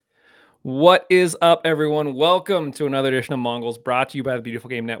What is up, everyone? Welcome to another edition of Mongols brought to you by the Beautiful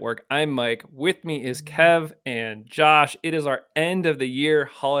Game Network. I'm Mike. With me is Kev and Josh. It is our end of the year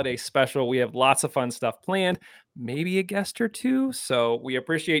holiday special. We have lots of fun stuff planned, maybe a guest or two. So we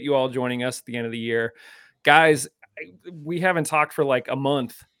appreciate you all joining us at the end of the year. Guys, we haven't talked for like a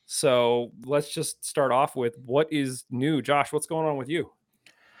month. So let's just start off with what is new. Josh, what's going on with you?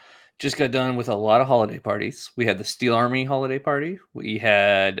 Just got done with a lot of holiday parties. We had the Steel Army holiday party, we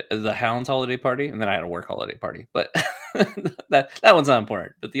had the Hounds holiday party, and then I had a work holiday party. But that one's not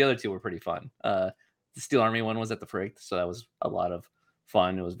important. But the other two were pretty fun. The Steel Army one was at the Frig, so that was a lot of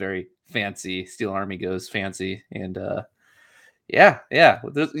fun. It was very fancy. Steel Army goes fancy, and yeah.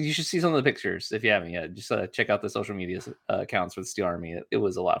 You should see some of the pictures if you haven't yet. Just check out the social media accounts for the Steel Army. It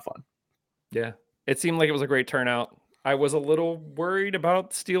was a lot of fun. Yeah, it seemed like it was a great turnout. I was a little worried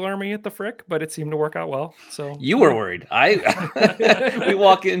about Steel Army at the Frick, but it seemed to work out well. So You were worried. We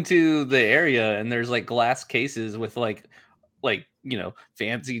walk into the area and there's like glass cases with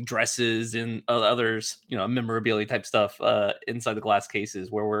fancy dresses and others, memorabilia type stuff inside the glass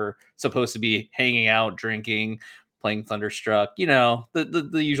cases where we're supposed to be hanging out, drinking, playing Thunderstruck, the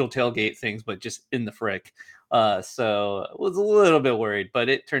usual tailgate things, but just in the Frick. So I was a little bit worried, but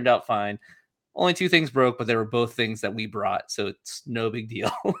it turned out fine. Only two things broke, but they were both things that we brought, so it's no big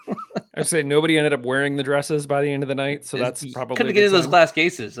deal. I'd say nobody ended up wearing the dresses by the end of the night, so that's You probably a couldn't get good into those sign. glass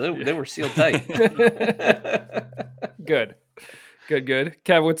cases. They were sealed tight. Good.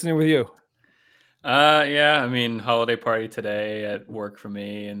 Kev, what's new with you? Yeah, I mean, holiday party today at work for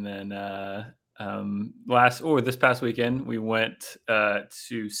me, and then this past weekend we went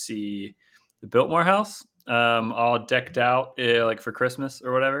to see the Biltmore House, all decked out like for Christmas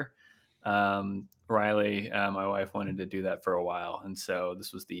or whatever. Riley, my wife, wanted to do that for a while, and so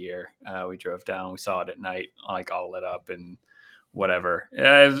this was the year. We drove down, we saw it at night, like all lit up and whatever.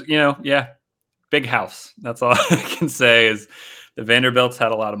 Big house. That's all I can say is the Vanderbilts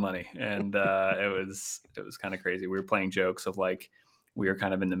had a lot of money, and it was kind of crazy. We were playing jokes of like we were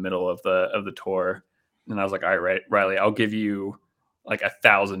kind of in the middle of the tour, and I was like, "All right, Riley, I'll give you like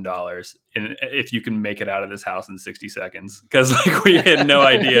 $1,000 and if you can make it out of this house in 60 seconds," because like we had no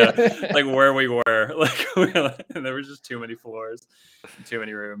idea like where we were. And there was just too many floors, too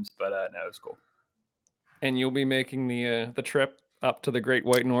many rooms. But no, it was cool. And you'll be making the trip up to the Great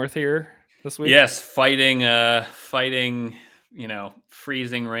White North here this week? Yes, fighting,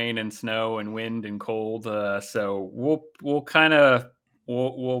 freezing rain and snow and wind and cold. So we'll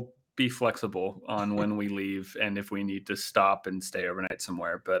be flexible on when we leave and if we need to stop and stay overnight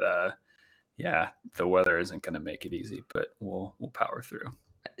somewhere. But yeah, the weather isn't going to make it easy, but we'll power through.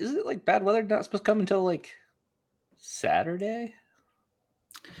 Is it like bad weather not supposed to come until like Saturday?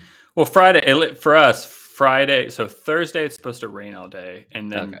 Well, Friday for us, Friday. So Thursday it's supposed to rain all day,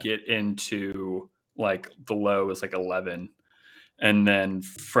 and then get into like the low is like 11, and then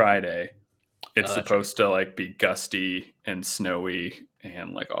Friday it's supposed to like be gusty and snowy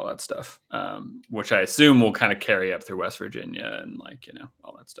and like all that stuff, which I assume will kind of carry up through West Virginia and like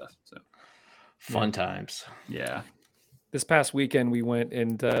all that stuff. So fun times. Yeah. This past weekend, we went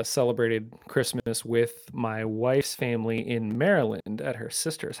and celebrated Christmas with my wife's family in Maryland at her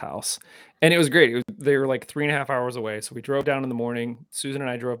sister's house. And it was great. They were like 3.5 hours away. So we drove down in the morning. Susan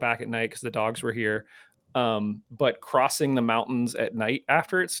and I drove back at night because the dogs were here. But crossing the mountains at night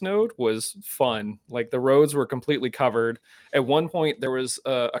after it snowed was fun. Like the roads were completely covered. At one point, there was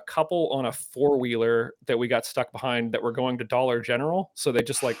a couple on a four-wheeler that we got stuck behind that were going to Dollar General. So they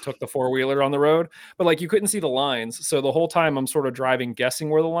just like took the four-wheeler on the road, but like you couldn't see the lines. So the whole time I'm sort of driving, guessing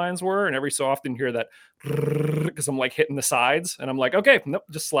where the lines were. And every so often hear that because I'm like hitting the sides and I'm like, okay, nope,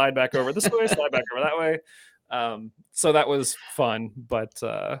 just slide back over this way, slide back over that way. So that was fun, but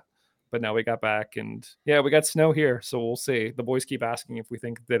now we got back and yeah, we got snow here. So we'll see. The boys keep asking if we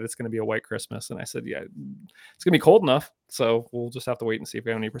think that it's going to be a white Christmas. And I said, yeah, it's going to be cold enough. So we'll just have to wait and see if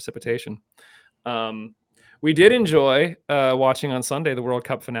we have any precipitation. We did enjoy watching on Sunday the World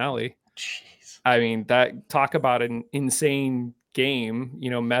Cup finale. Jeez. I mean, talk about an insane game.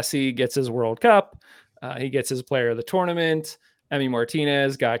 Messi gets his World Cup. He gets his player of the tournament. Emi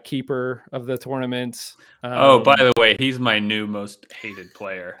Martinez got keeper of the tournament. By the way, he's my new most hated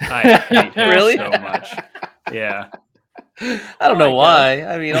player. I hate him really so much. Yeah. I don't know why.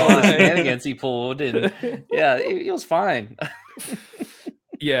 I mean, all the shenanigans he pulled, and yeah, he was fine.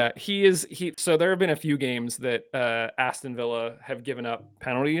 Yeah, he is. So there have been a few games that Aston Villa have given up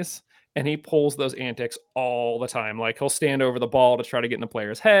penalties, and he pulls those antics all the time. Like he'll stand over the ball to try to get in the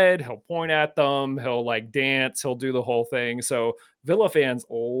player's head. He'll point at them. He'll like dance. He'll do the whole thing. So Villa fans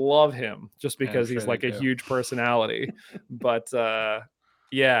love him just because he's like a huge personality. But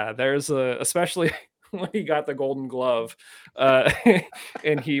Yeah, there's especially when he got the Golden Glove,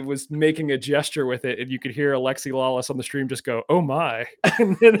 and he was making a gesture with it, and you could hear Alexi Lawless on the stream just go, "Oh my!"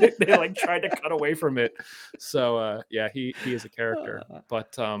 and then they like tried to cut away from it. So yeah, he is a character.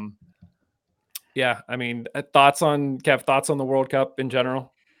 But yeah, I mean, thoughts on the World Cup in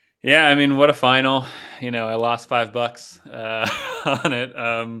general? Yeah, I mean, what a final. I lost $5 on it.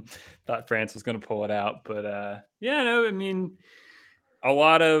 Thought France was going to pull it out, but yeah, no, I mean, a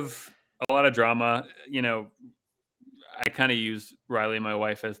lot of drama. I kind of use Riley, my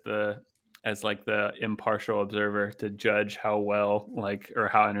wife, as like the impartial observer to judge how well or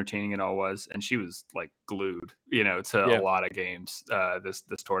how entertaining it all was, and she was like glued, to a lot of games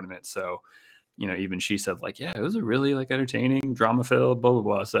this tournament. So, even she said like, yeah, it was a really like entertaining, drama filled, blah blah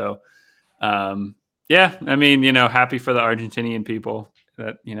blah. So, yeah, I mean, happy for the Argentinian people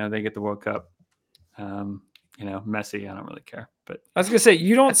that they get the World Cup. Messi, I don't really care, but I was gonna say,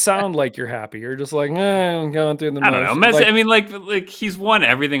 you don't sound like you're happy. You're just like, I'm going through the I don't know. motions. Messi, I mean, like he's won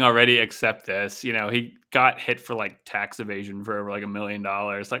everything already except this. He got hit for like tax evasion for over like $1 million.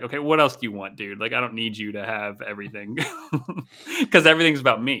 Like, okay, what else do you want, dude? Like, I don't need you to have everything because everything's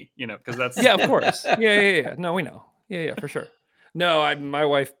about me. Because that's Yeah, of course. Yeah. No, we know. Yeah, for sure. No, my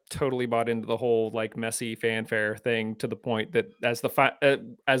wife totally bought into the whole like Messi fanfare thing to the point that as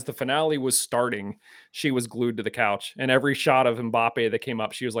the finale was starting, she was glued to the couch, and every shot of Mbappe that came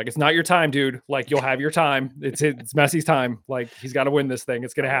up, she was like, "It's not your time, dude. Like, you'll have your time. It's Messi's time. Like, he's got to win this thing.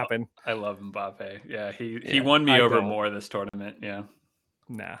 It's gonna happen." I love Mbappe. Yeah, he won me over more this tournament. Yeah.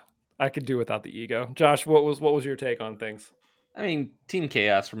 Nah, I could do without the ego. Josh, what was your take on things? I mean, Team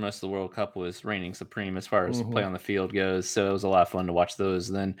Chaos for most of the World Cup was reigning supreme as far as play on the field goes. So it was a lot of fun to watch those.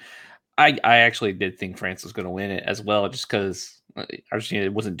 And then I actually did think France was going to win it as well, just because Argentina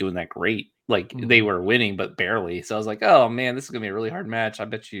wasn't doing that great. Like they were winning, but barely. So I was like, oh man, this is going to be a really hard match. I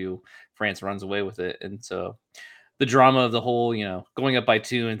bet you France runs away with it. And so the drama of the whole, going up by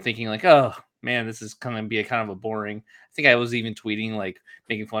 2 and thinking like, oh man, this is going to be a kind of a boring. I think I was even tweeting like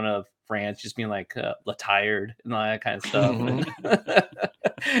making fun of France just being like tired and all that kind of stuff.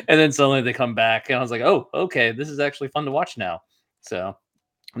 And then suddenly they come back and I was like, oh, okay, this is actually fun to watch now. So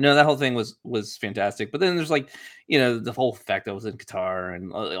no, that whole thing was fantastic. But then there's like, the whole fact that it was in Qatar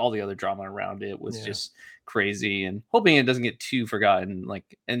and all the other drama around it was just crazy, and hoping it doesn't get too forgotten.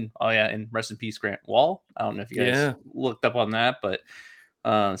 Like, and rest in peace, Grant Wall. I don't know if you guys looked up on that, but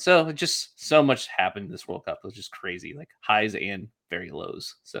so just so much happened in this World Cup. It was just crazy, like highs and very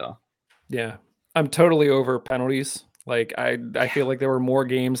lows. So yeah, I'm totally over penalties. Like I feel like there were more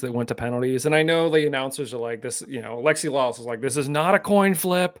games that went to penalties, and I know the announcers are like this. Alexi Lawless is like, this is not a coin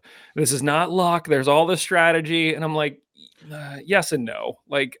flip. This is not luck. There's all this strategy, and I'm like, yes and no.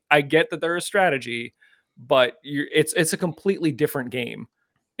 Like I get that there is strategy, but it's a completely different game.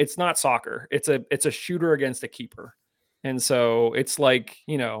 It's not soccer. It's a shooter against a keeper, and so it's like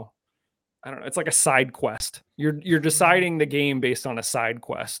I don't know. It's like a side quest. You're deciding the game based on a side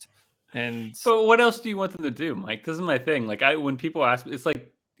quest. And but what else do you want them to do, Mike? This is my thing. Like when people ask, it's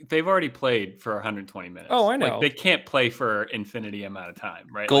like they've already played for 120 minutes. Oh, I know. Like they can't play for infinity amount of time,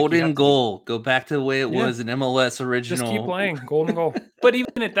 right? Golden goal. Go back to the way it was in MLS original. Just keep playing. Golden goal. But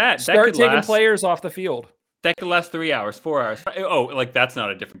even at that, start taking players off the field. That could last 3 hours, 4 hours. Oh, like that's not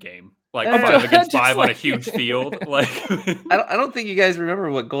a different game. Like 5 against 5 on a huge field. Like I don't think you guys remember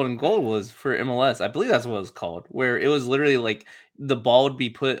what golden goal was for MLS. I believe that's what it was called, where it was literally like the ball would be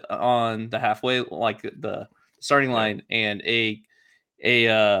put on the halfway, like the starting line, and a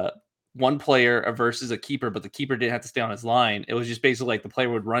one player versus a keeper, but the keeper didn't have to stay on his line. It was just basically like the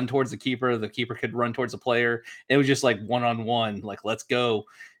player would run towards the keeper could run towards the player. It was just like 1-on-1, like let's go.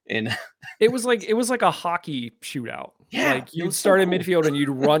 And it was like a hockey shootout. Yeah, like you'd start in midfield and you'd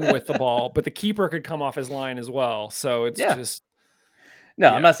run with the ball, but the keeper could come off his line as well. So it's just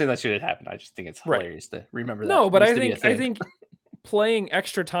I'm not saying that should have happened. I just think it's hilarious to remember that. No, but I think playing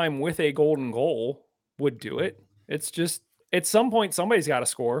extra time with a golden goal would do it. It's just at some point somebody's got to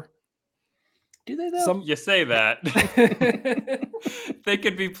score. Do they though? You say that. They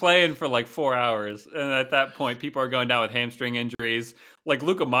could be playing for like 4 hours, and at that point, people are going down with hamstring injuries. Like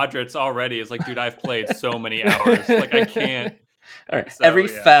Luka Modric already is like, dude, I've played so many hours. Like I can't. All right. So, every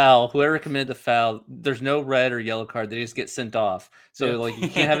foul, whoever committed the foul, there's no red or yellow card. They just get sent off. So like you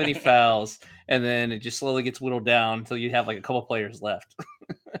can't have any fouls, and then it just slowly gets whittled down until you have like a couple players left.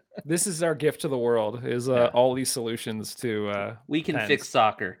 This is our gift to the world: is all these solutions to. We can fix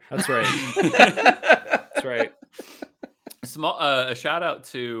soccer. That's right. That's right. A shout out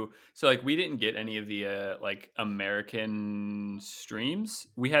to we didn't get any of the like American streams.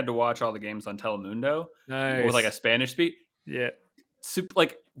 We had to watch all the games on Telemundo with like a Spanish speak. Yeah.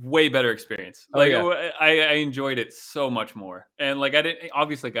 like way better experience. Oh, Like yeah. I enjoyed it so much more. And like I didn't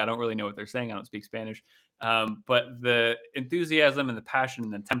obviously I don't really know what they're saying. I don't speak Spanish. But the enthusiasm and the passion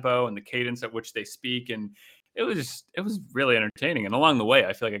and the tempo and the cadence at which they speak, and it was really entertaining. And along the way,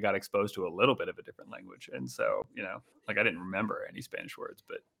 I feel like I got exposed to a little bit of a different language. And so, like I didn't remember any Spanish words,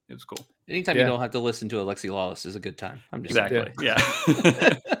 but it was cool. Anytime you don't have to listen to Alexi Lawless is a good time. I'm just Exactly.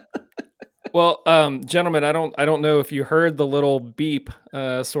 Yeah. Well, gentlemen, I don't know if you heard the little beep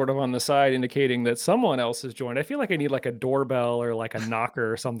sort of on the side indicating that someone else has joined. I feel like I need like a doorbell or like a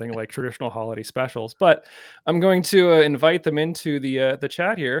knocker or something like traditional holiday specials. But I'm going to invite them into the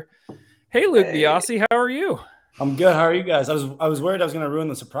chat here. Hey, Luke Biasi, how are you? I'm good. How are you guys? I was worried I was going to ruin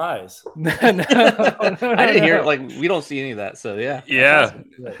the surprise. No, I didn't hear it. Like, we don't see any of that. So yeah. Yeah.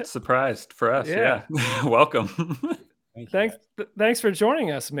 Surprised for us. Yeah. Yeah. Welcome. Thanks for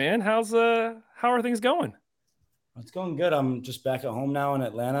joining us, man. How are things going? It's going good. I'm just back at home now in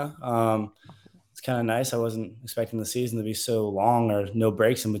Atlanta. It's kind of nice. I wasn't expecting the season to be so long or no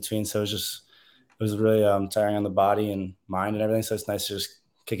breaks in between. So it was really tiring on the body and mind and everything. So it's nice to just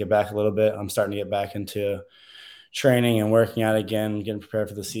kick it back a little bit. I'm starting to get back into training and working out again, getting prepared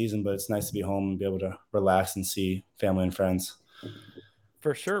for the season, but it's nice to be home and be able to relax and see family and friends.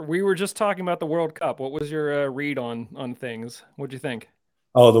 For sure. We were just talking about the World Cup. What was your read on things? What'd you think?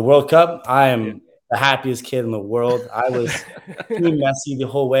 Oh, the World Cup. I am the happiest kid in the world. I was Team Messi the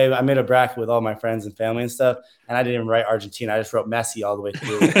whole way. I made a bracket with all my friends and family and stuff, and I didn't even write Argentina. I just wrote Messi all the way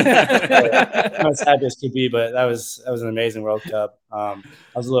through. I was happy as could be, but that was an amazing World Cup. I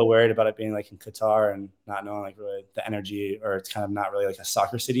was a little worried about it being like in Qatar and not knowing like really the energy, or it's kind of not really like a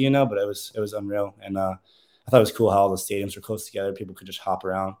soccer city, but it was unreal. And I thought it was cool how all the stadiums were close together. People could just hop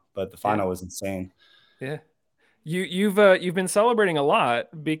around, but the final was insane. Yeah. You've been celebrating a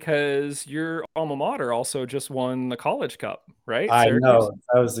lot because your alma mater also just won the College Cup, right? I Syracuse? know,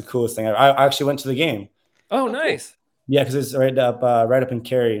 that was the coolest thing. I actually went to the game. Oh, nice. Yeah, because it's right up in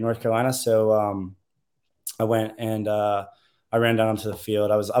Cary, North Carolina. So I went and I ran down onto the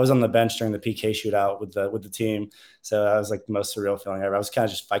field. I was on the bench during the PK shootout with the team. So that was like the most surreal feeling ever. I was kind of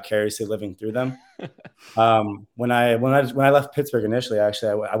just vicariously living through them. When I left Pittsburgh initially,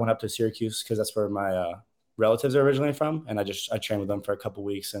 actually, I went up to Syracuse because that's where my relatives are originally from, and I trained with them for a couple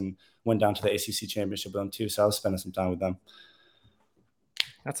weeks and went down to the ACC championship with them too. So I was spending some time with them.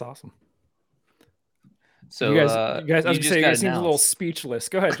 That's awesome. So you guys, I was gonna say, you guys seem a little speechless.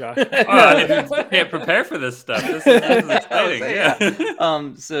 Go ahead, Josh. I can't prepare for this stuff. This is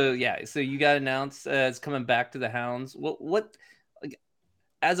exciting. So you got announced as coming back to the Hounds. What like,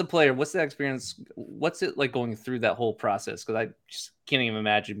 as a player, what's that experience? What's it like going through that whole process? Because I just can't even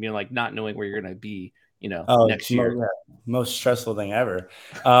imagine being like not knowing where you're going to be, next year. Most stressful thing ever.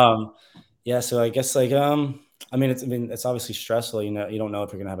 So I guess it's obviously stressful. You don't know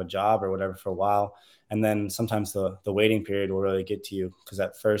if you're going to have a job or whatever for a while. And then sometimes the waiting period will really get to you, because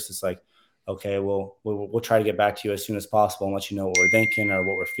at first it's like, okay, we'll try to get back to you as soon as possible and let you know what we're thinking or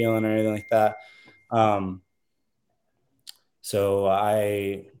what we're feeling or anything like that. And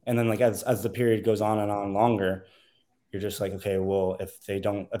then like as the period goes on and on longer, you're just like, okay, well, if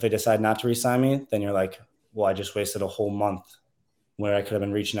they decide not to re-sign me, then you're like, well, I just wasted a whole month where I could have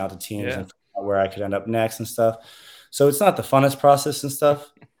been reaching out to teams and where I could end up next and stuff. So it's not the funnest process and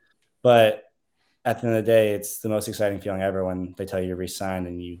stuff, but at the end of the day, it's the most exciting feeling ever when they tell you to re-sign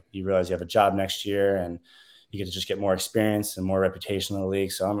and you realize you have a job next year and you get to just get more experience and more reputation in the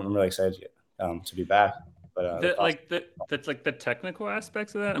league. So I'm really excited to be back. But that's like the technical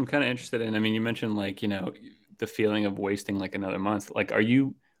aspects of that I'm kind of interested in. I mean, you mentioned the feeling of wasting like another month. Like, are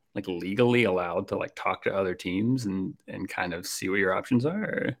you like legally allowed to like talk to other teams and kind of see what your options are?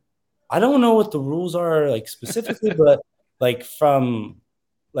 Or? I don't know what the rules are like specifically, but like from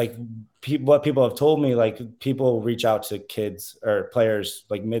like what people have told me, like people reach out to kids or players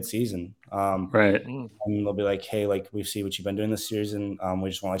like mid-season, right? And they'll be like, hey, like we see what you've been doing this season. We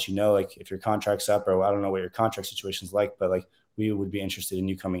just want to let you know, like if your contract's up, or I don't know what your contract situation's like, but like we would be interested in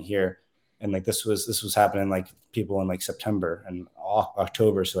you coming here. And like this was happening like people in like September and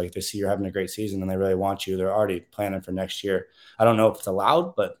October. So like they see you're having a great season and they really want you. They're already planning for next year. I don't know if it's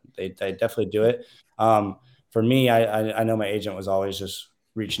allowed, but they definitely do it. For me, I know my agent was always just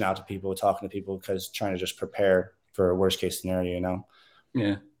reaching out to people, talking to people, because trying to just prepare for a worst case scenario,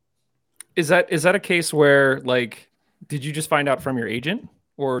 Yeah. Is that a case where like, did you just find out from your agent,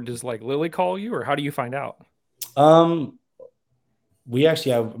 or does like Lily call you, or how do you find out? We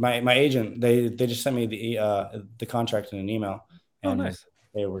actually have my agent. They just sent me the contract in an email. And nice.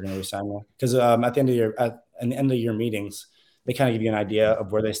 They were going to resign me because at the end of your meetings, they kind of give you an idea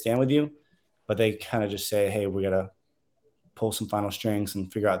of where they stand with you, but they kind of just say, hey, we got to pull some final strings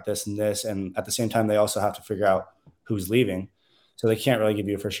and figure out this and this. And at the same time, they also have to figure out who's leaving. So they can't really give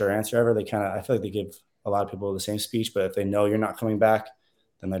you a for sure answer ever. They kind of, I feel like they give a lot of people the same speech, but if they know you're not coming back,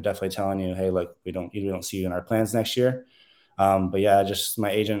 then they're definitely telling you, hey, like we don't see you in our plans next year. But yeah, just my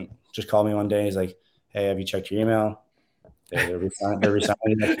agent just called me one day. He's like, hey, have you checked your email? They're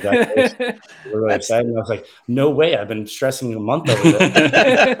resigning. Congratulations. We're really excited. And I was like, no way. I've been stressing a month over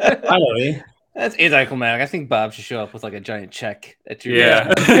this. Finally. That's anticlimactic. I think Bob should show up with like a giant check at your Yeah.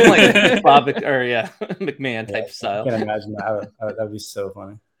 like Bob McMahon type style. I can't imagine that. That'd be so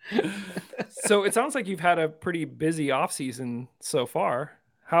funny. So it sounds like you've had a pretty busy off season so far.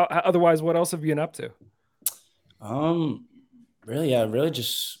 How otherwise, what else have you been up to? Really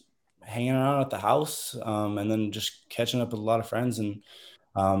just hanging around at the house, and then just catching up with a lot of friends. And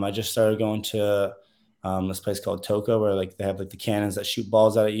I just started going to this place called Toka, where like they have like the cannons that shoot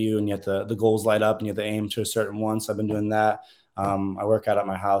balls out at you, and you have the goals light up, and you have to aim to a certain one. So I've been doing that. I work out at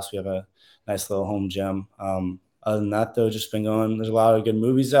my house. We have a nice little home gym. Other than that, though, just been going. There's a lot of good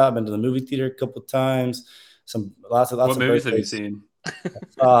movies out. I've been to the movie theater a couple of times. Lots What of movies have you birthdays. seen?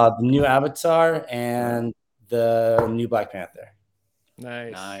 The new Avatar and the new Black Panther.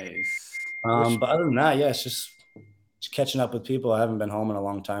 Nice. But other than that, yeah, it's just catching up with people. I haven't been home in a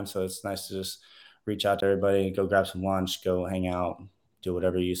long time, so it's nice to just reach out to everybody, go grab some lunch, go hang out, do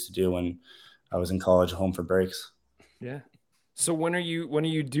whatever you used to do when I was in college, home for breaks. Yeah. So when are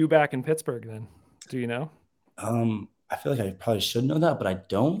you due back in Pittsburgh then? Do you know? I feel like I probably should know that, but I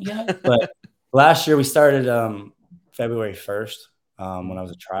don't yet. But last year we started February 1st when I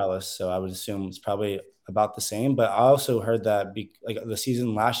was a trialist, so I would assume it's probably about the same. But I also heard that like the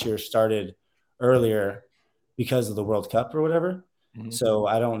season last year started earlier because of the World Cup or whatever. Mhm. So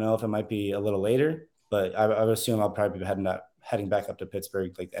I don't know if it might be a little later, but I would assume I'll probably be heading back up to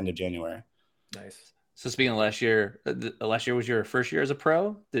Pittsburgh like the end of January. Nice. So speaking of last year was your first year as a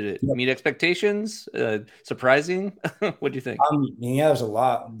pro. Did it Yep. meet expectations? Surprising? What do you think? Yeah, there's a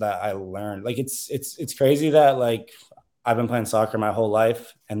lot that I learned. Like it's crazy that like I've been playing soccer my whole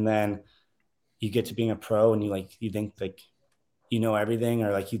life, and then you get to being a pro, and you think like you know everything,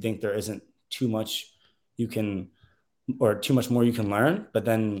 or like you think there isn't too much you can or too much more you can learn. But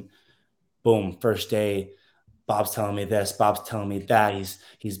then, boom, first day, Bob's telling me this, Bob's telling me that.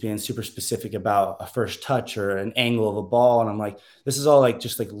 He's being super specific about a first touch or an angle of a ball. And I'm like, this is all like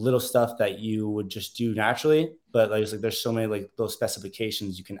just like little stuff that you would just do naturally. But like, it's like there's so many like those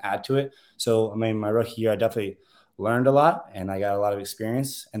specifications you can add to it. So I mean, my rookie year, I definitely learned a lot and I got a lot of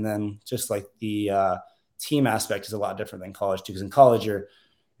experience. And then just like the team aspect is a lot different than college too. Because in college, you're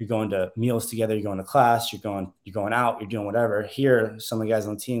going to meals together, you're going to class, you're going out, you're doing whatever. Here, some of the guys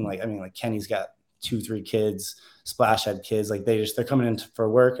on the team, like Kenny's got 2-3 kids, Splash had kids, like they're coming in for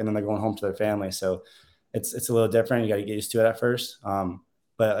work and then they're going home to their family. So it's a little different. You got to get used to it at first.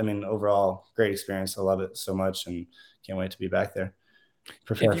 But I mean, overall, great experience. I love it so much and can't wait to be back there.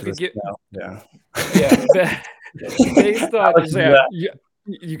 Prepare for this. Yeah. Based on,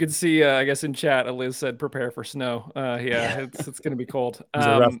 you can see, I guess in chat, Liz said, prepare for snow. It's going to be cold. It's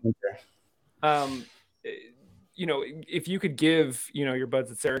a rough winter. If you could give, your buds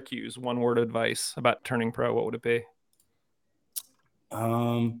at Syracuse one word of advice about turning pro, what would it be?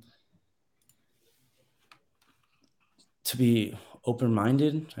 To be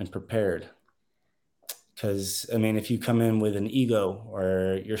open-minded and prepared. Because, I mean, if you come in with an ego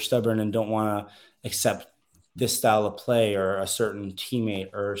or you're stubborn and don't want to accept this style of play or a certain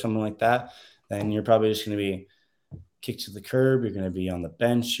teammate or something like that, then you're probably just going to be kicked to the curb. You're going to be on the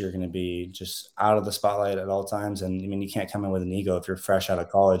bench. You're going to be just out of the spotlight at all times. And I mean, you can't come in with an ego if you're fresh out of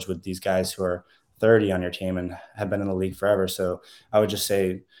college with these guys who are 30 on your team and have been in the league forever. So I would just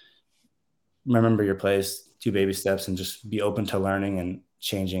say, remember your plays, 2 baby steps, and just be open to learning and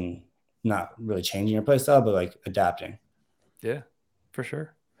changing, not really changing your play style, but like adapting. Yeah, for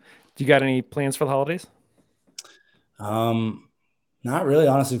sure. Do you got any plans for the holidays? Not really,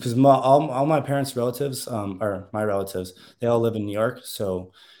 honestly, because all my parents' relatives, or my relatives, they all live in New York,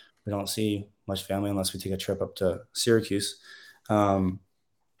 so we don't see much family unless we take a trip up to Syracuse. So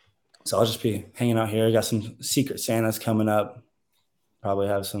I'll just be hanging out here. I got some Secret Santas coming up. Probably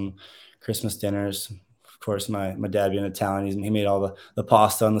have some Christmas dinners. Of course, my dad being Italian, he made all the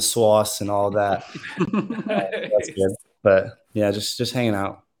pasta and the sauce and all that. That's good. But yeah, just hanging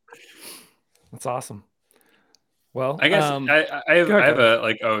out. That's awesome. Well, I guess I have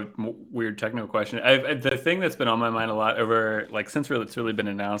a weird technical question. The thing that's been on my mind a lot over since it's really been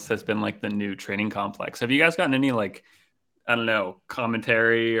announced has been the new training complex. Have you guys gotten any I don't know,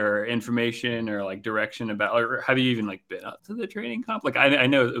 commentary or information or direction about, or have you even been up to the training comp? I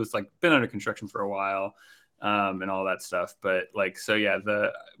know it was been under construction for a while. and all that stuff. But like, so yeah,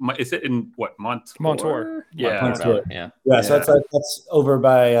 is it in what Montour? Yeah. Montour. Yeah. Yeah, so that's over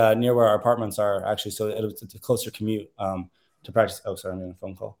by near where our apartments are actually. So it's a closer commute to practice. Oh, sorry, I'm getting a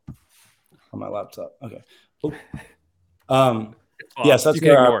phone call on my laptop. Okay. Oop. Yeah, so that's you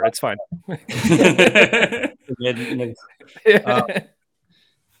can ignore it. It's fine.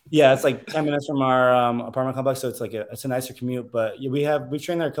 Yeah, it's like 10 minutes from our apartment complex, so it's like it's a nicer commute. But yeah, we've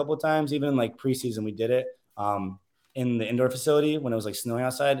trained there a couple of times. Even like preseason, we did it in the indoor facility when it was like snowing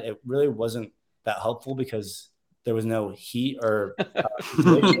outside. It really wasn't that helpful because there was no heat or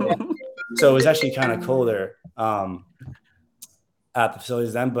so it was actually kind of colder at the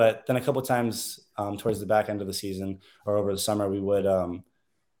facilities then. But then a couple of times towards the back end of the season or over the summer, we would go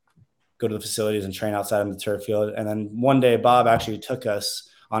to the facilities and train outside on the turf field. And then one day, Bob actually took us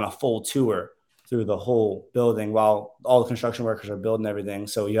on a full tour through the whole building while all the construction workers are building everything.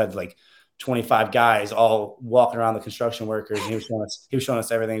 So you had like 25 guys all walking around the construction workers, and he was showing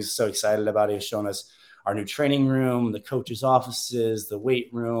us everything. He was so excited about it. He was showing us our new training room, the coaches' offices, the weight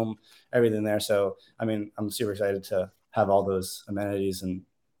room, everything there. So, I mean, I'm super excited to have all those amenities and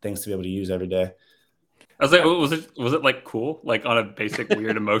things to be able to use every day. I was like, was it like cool, like on a basic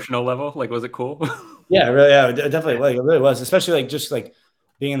weird emotional level? Like, was it cool? Yeah, really. Yeah, definitely. Like, it really was, especially like just like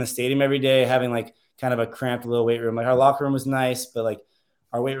being in the stadium every day, having like kind of a cramped little weight room. Like our locker room was nice, but like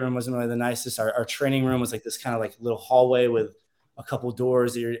our weight room wasn't really the nicest. Our training room was like this kind of like little hallway with a couple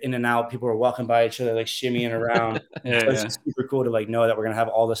doors that you're in and out. People were walking by each other, like shimmying around. Yeah, So it's super cool to like know that we're gonna have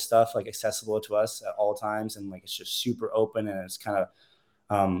all this stuff like accessible to us at all times, and like it's just super open, and it's kind of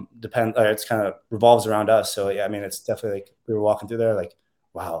it's kind of revolves around us. So yeah, I mean, it's definitely like we were walking through there, like,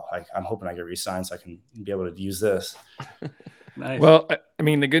 wow, I'm hoping I get re-signed so I can be able to use this. Nice. Well, I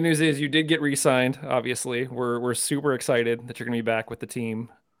mean, the good news is you did get re-signed. Obviously, we're super excited that you're going to be back with the team.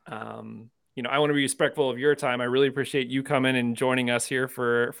 You know, I want to be respectful of your time. I really appreciate you coming and joining us here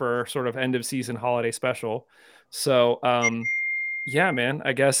for sort of end of season holiday special. So, yeah, man,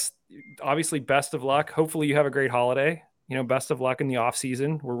 I guess obviously best of luck. Hopefully you have a great holiday. You know, best of luck in the off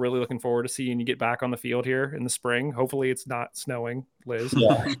season. We're really looking forward to seeing you get back on the field here in the spring. Hopefully it's not snowing, Liz.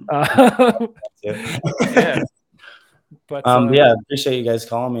 Yeah. But yeah, appreciate you guys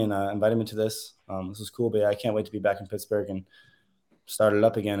calling me and inviting me to this. This was cool, but yeah, I can't wait to be back in Pittsburgh and start it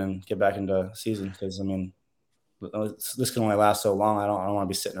up again and get back into season, because I mean, this can only last so long. I don't want to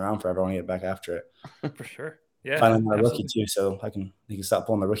be sitting around forever. I want to get back after it. For sure. Yeah. Finally, my rookie too, so you can stop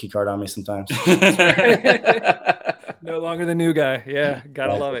pulling the rookie card on me sometimes. No longer the new guy. Yeah,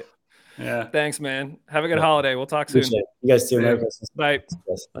 gotta love it. Yeah. Thanks, man. Have a good holiday. We'll talk soon. You guys too. Merry Christmas. Bye.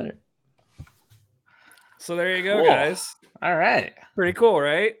 Later. So there you go, Cool. guys. All right. Pretty cool,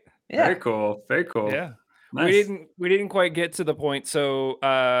 right? Yeah. Very cool. Very cool. Yeah. Nice. We didn't quite get to the point. So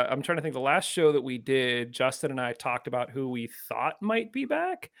I'm trying to think. The last show that we did, Justin and I talked about who we thought might be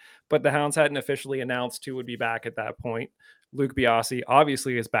back, but the Hounds hadn't officially announced who would be back at that point. Luke Biasi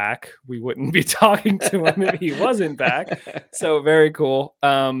obviously is back. We wouldn't be talking to him if he wasn't back. So very cool.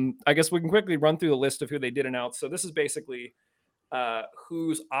 I guess we can quickly run through the list of who they did announce. So this is basically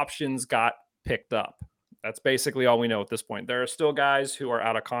whose options got picked up. That's basically all we know at this point. There are still guys who are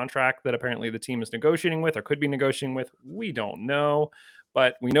out of contract that apparently the team is negotiating with or could be negotiating with. We don't know,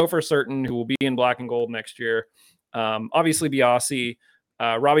 but we know for certain who will be in black and gold next year. Obviously, Biasi,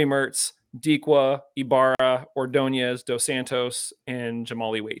 Robbie Mertz, Dikwa, Ibarra, Ordonez, Dos Santos, and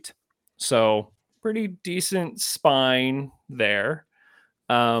Jamali Waite. So pretty decent spine there.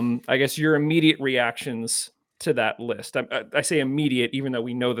 I guess your immediate reactions to that list. I say immediate, even though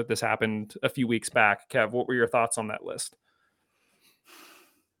we know that this happened a few weeks back. Kev, what were your thoughts on that list?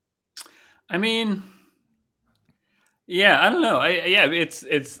 I mean, yeah, I don't know.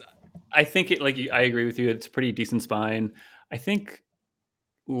 I think it, like, I agree with you. It's a pretty decent spine. I think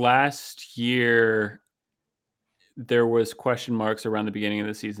last year there was question marks around the beginning of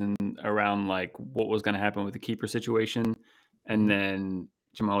the season around like what was going to happen with the keeper situation. And then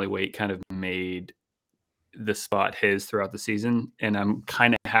Jamali Waite kind of made the spot his throughout the season, and I'm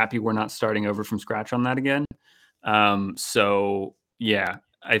kind of happy we're not starting over from scratch on that again. So yeah,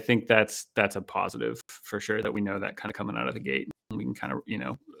 I think that's a positive for sure, that we know that kind of coming out of the gate, and we can kind of, you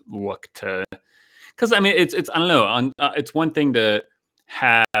know, look to, because I mean it's I don't know, it's one thing to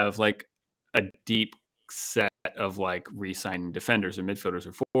have like a deep set of like re-signing defenders or midfielders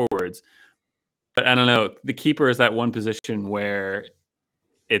or forwards, but I don't know, the keeper is that one position where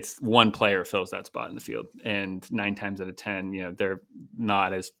it's one player fills that spot in the field, and 9 times out of 10, you know, they're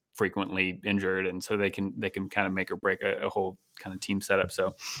not as frequently injured, and so they can kind of make or break a whole kind of team setup.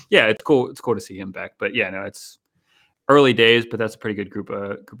 So yeah, it's cool to see him back. But yeah, no, it's early days, but that's a pretty good group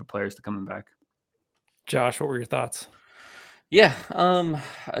of players to coming back. Josh, what were your thoughts? Yeah,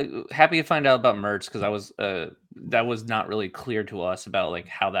 happy to find out about merch because I was that was not really clear to us about like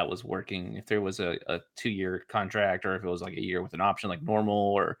how that was working. If there was a 2-year contract or if it was like a year with an option like normal,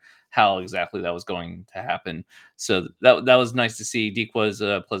 or how exactly that was going to happen. So that was nice to see. Deke was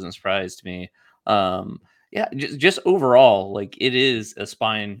a pleasant surprise to me. Yeah, just overall, like it is a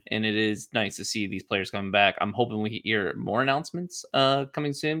spine, and it is nice to see these players coming back. I'm hoping we hear more announcements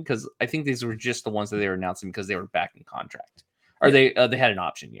coming soon because I think these were just the ones that they were announcing because they were back in contract. Or they had an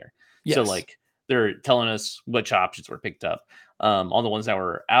option year. Yes. So like they're telling us which options were picked up. All the ones that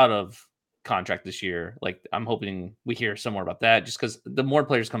were out of contract this year, like I'm hoping we hear some more about that, just because the more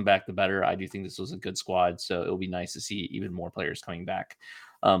players come back, the better. I do think this was a good squad, so it'll be nice to see even more players coming back.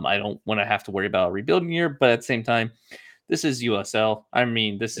 I don't want to have to worry about a rebuilding year, but at the same time, this is USL. I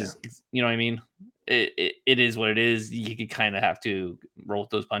mean, this is, you know what I mean? It is what it is. You kind of have to roll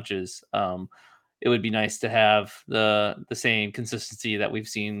with those punches. It would be nice to have the same consistency that we've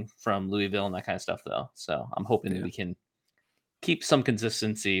seen from Louisville and that kind of stuff, though. So I'm hoping that we can keep some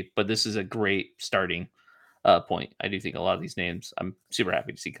consistency, but this is a great starting point. I do think a lot of these names I'm super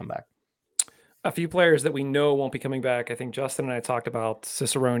happy to see come back. A few players that we know won't be coming back. I think Justin and I talked about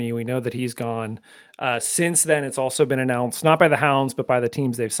Cicerone. We know that he's gone. Since then, it's also been announced, not by the Hounds, but by the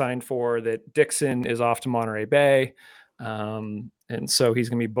teams they've signed for, that Dixon is off to Monterey Bay. And so he's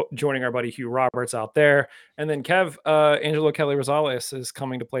going to be joining our buddy Hugh Roberts out there. And then Kev, Angelo Kelly Rosales is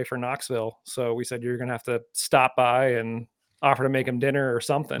coming to play for Knoxville. So we said you're going to have to stop by and offer to make him dinner or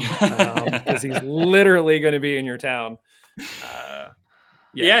something, because he's literally going to be in your town.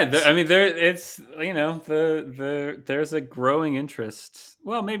 I mean, it's, you know, there's a growing interest.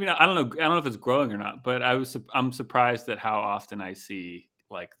 Well, maybe not. I don't know if it's growing or not, but I'm surprised at how often I see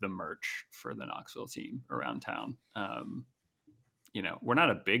like the merch for the Knoxville team around town. You know, we're not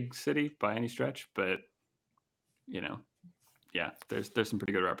a big city by any stretch, but you know, yeah, there's some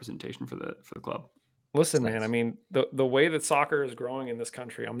pretty good representation for the club. Listen, man, I mean, the way that soccer is growing in this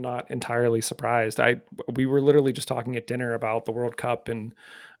country, I'm not entirely surprised. We were literally just talking at dinner about the World Cup, and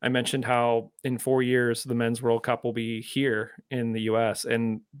I mentioned how in 4 years the Men's World Cup will be here in the US.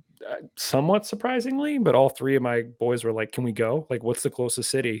 And somewhat surprisingly, but all three of my boys were like, "Can we go? Like, what's the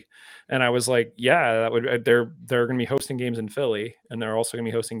closest city?" And I was like, "Yeah, that would." They're going to be hosting games in Philly, and they're also going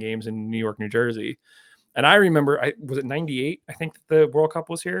to be hosting games in New York, New Jersey. And I remember, was it 98? I think the World Cup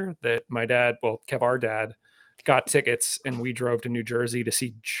was here, that my dad, well, Kev, our dad, got tickets and we drove to New Jersey to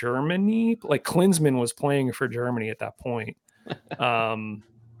see Germany. Like Klinsmann was playing for Germany at that point. And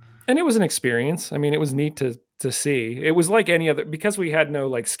it was an experience. I mean, it was neat to see. It was like any other, because we had no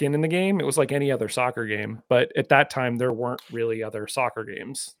like skin in the game. It was like any other soccer game. But at that time, there weren't really other soccer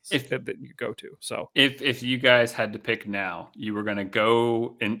games that you go to. So if you guys had to pick now, you were going to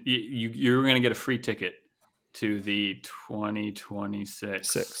go and you were going to get a free ticket to the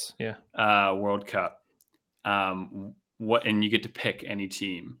 2026 World Cup. And you get to pick any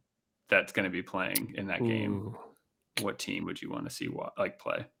team that's going to be playing in that game. What team would you want to see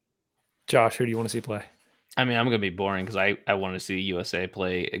play? Josh, who do you want to see play? I mean, I'm gonna be boring because I want to see USA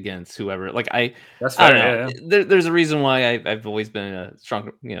play against whoever. Like that's fair, I don't know. There's a reason why I've always been a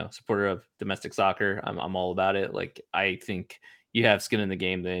strong, supporter of domestic soccer. I'm all about it. Like I think you have skin in the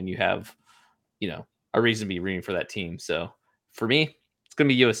game, then you have, a reason to be rooting for that team. So for me, it's gonna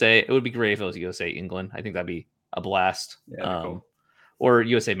be USA. It would be great if it was USA England. I think that'd be a blast. Yeah, cool. Or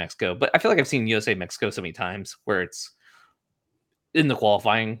USA Mexico. But I feel like I've seen USA Mexico so many times where it's in the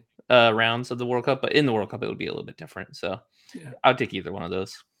qualifying rounds of the World Cup, but in the World Cup it would be a little bit different. So I'd take either one of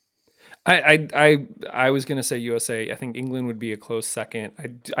those. I was gonna say USA. I think England would be a close second.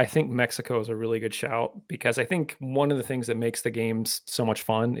 I think Mexico is a really good shout, because I think one of the things that makes the games so much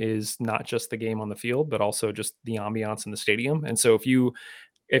fun is not just the game on the field, but also just the ambiance in the stadium. And so if you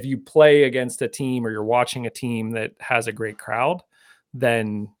play against a team, or you're watching a team that has a great crowd,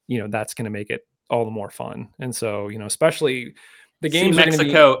 then that's going to make it all the more fun. And so especially the games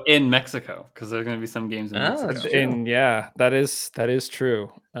in Mexico, because there's going to be some games in Mexico. And that is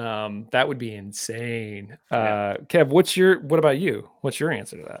true. That would be insane. Kev, what about you? What's your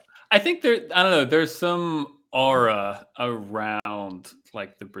answer to that? I think I don't know. There's some aura around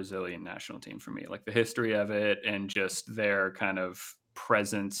like the Brazilian national team for me, like the history of it and just their kind of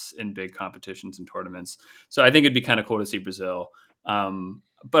presence in big competitions and tournaments. So I think it'd be kind of cool to see Brazil.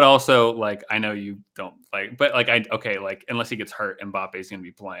 But also, like, I know you don't like, but like, unless he gets hurt, Mbappe's going to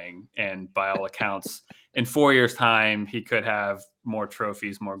be playing. And by all accounts, in 4 years' time, he could have more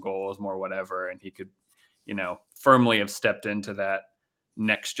trophies, more goals, more whatever. And he could, firmly have stepped into that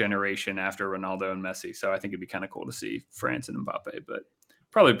next generation after Ronaldo and Messi. So I think it'd be kind of cool to see France and Mbappe, but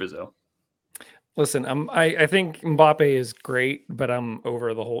probably Brazil. Listen, I think Mbappe is great, but I'm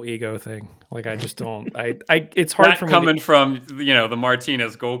over the whole ego thing. Like I just don't. It's hard Not for me. coming from the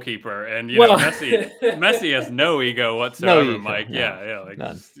Martinez goalkeeper, and Well- Messi has no ego whatsoever, ego, Mike. no, Yeah, like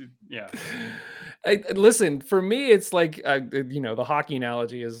none. yeah. Listen, for me, it's like the hockey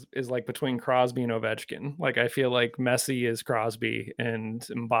analogy is like between Crosby and Ovechkin. Like I feel like Messi is Crosby and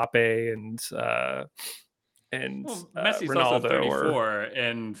Mbappe and Messi's Ronaldo also 34, or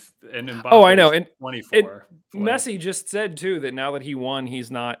and Mbappe Oh, I know, and 24. Messi just said too that now that he won, he's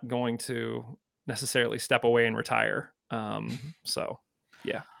not going to necessarily step away and retire. So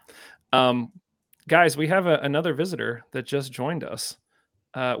yeah. Guys, we have another visitor that just joined us.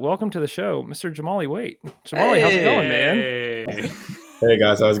 Welcome to the show, Mr. Jamali Waite. Jamali, how's it going, man? Hey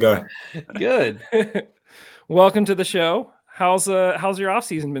guys, how's it going? Good. Welcome to the show. How's your off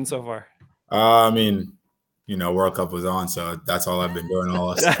season been so far? I mean, World Cup was on, so that's all I've been doing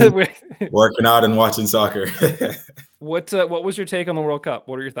all working out and watching soccer. What was your take on the World Cup?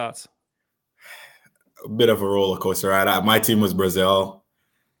 What are your thoughts? A bit of a roller coaster ride. My team was Brazil,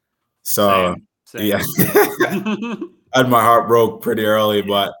 so Same. yeah, I had my heart broke pretty early,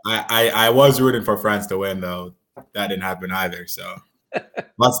 but I was rooting for France to win, though. That didn't happen either. So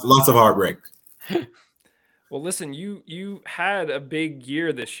lots of heartbreak. Well, listen, you had a big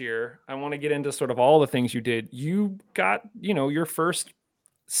year this year. I want to get into sort of all the things you did. You got, your first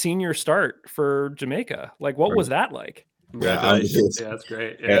senior start for Jamaica. Like, what was that like? Congratulations. Yeah, that's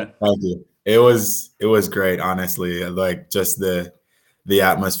great. Yeah. Thank you. It was great, honestly. Like just the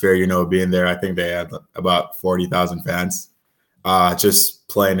atmosphere, being there. I think they had about 40,000 fans. Just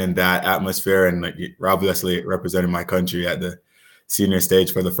playing in that atmosphere and like obviously representing my country at the senior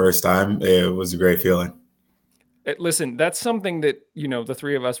stage for the first time. It was a great feeling. Listen, that's something that, the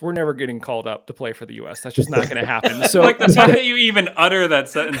three of us, we're never getting called up to play for the U.S. That's just not going to happen. So like the fact that you even utter that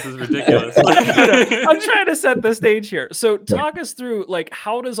sentence is ridiculous. I'm trying to set the stage here. So talk us through, like,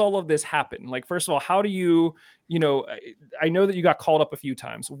 how does all of this happen? Like, first of all, how do you, I know that you got called up a few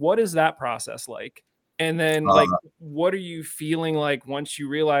times. What is that process like? And then, like, what are you feeling like once you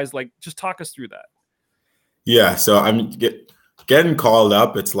realize, like, just talk us through that. Yeah. So I mean, getting called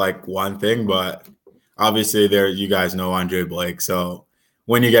up, it's like one thing, but obviously you guys know Andre Blake. So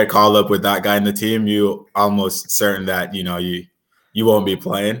when you get called up with that guy in the team, you almost certain that, you won't be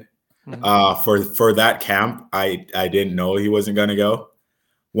playing. For that camp, I didn't know he wasn't going to go.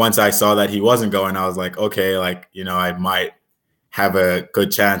 Once I saw that he wasn't going, I was like, okay, like, I might have a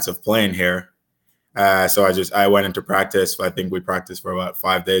good chance of playing here. So I went into practice. I think we practiced for about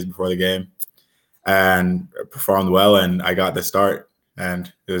 5 days before the game and performed well. And I got the start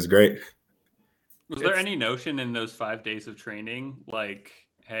and it was great. Was there any notion in those 5 days of training, like,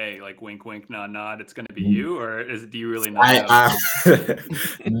 hey, like wink, wink, nod, nod, it's going to be you, or do you really not know?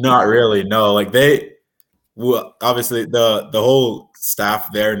 Not really, no. Like obviously the whole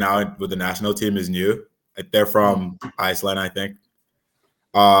staff there now with the national team is new. They're from Iceland, I think.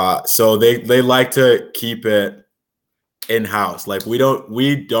 So they like to keep it in-house. Like we don't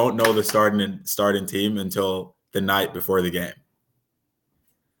know the starting team until the night before the game.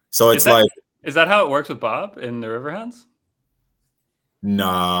 So it's is that how it works with Bob in the Riverhounds?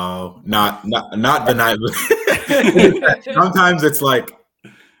 No, not the night. Sometimes it's like,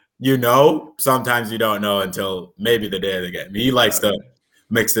 sometimes you don't know until maybe the day of the game. He likes to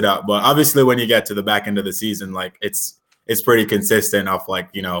mix it up. But obviously when you get to the back end of the season, like it's pretty consistent of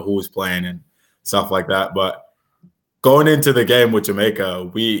like, who's playing and stuff like that. But going into the game with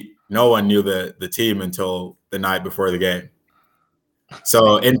Jamaica, no one knew the team until the night before the game.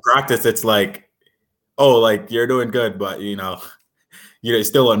 So in practice, it's like, oh, like you're doing good, but you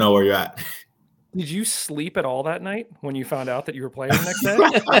still don't know where you're at. Did you sleep at all that night when you found out that you were playing the next day?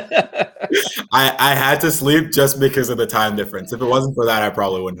 I had to sleep just because of the time difference. If it wasn't for that, I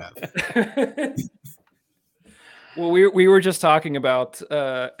probably wouldn't have. Well, we were just talking about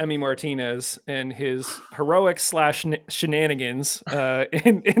Emi Martinez and his heroic / shenanigans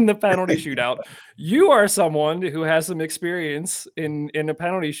in the penalty shootout. You are someone who has some experience in a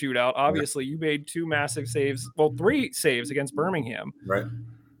penalty shootout. Obviously, you made 2 massive saves, 3 saves against Birmingham. Right.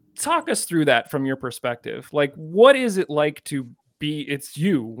 Talk us through that from your perspective. Like, what is it like to be? It's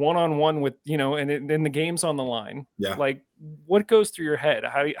you one-on-one with and the game's on the line. Yeah. Like, what goes through your head?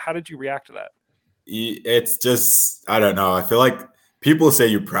 How did you react to that? It's just, I don't know. I feel like people say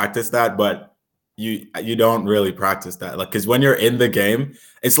you practice that, but you don't really practice that. Like, because when you're in the game,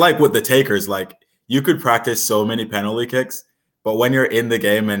 it's like with the takers, like you could practice so many penalty kicks, but when you're in the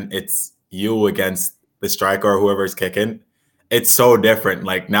game and it's you against the striker or whoever's kicking, it's so different.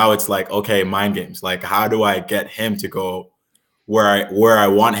 Like now it's like, okay, mind games. Like, how do I get him to go where I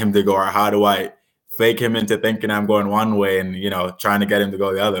want him to go? Or how do I fake him into thinking I'm going one way and, you know, trying to get him to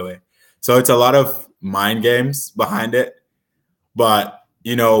go the other way. So it's a lot of mind games behind it. But,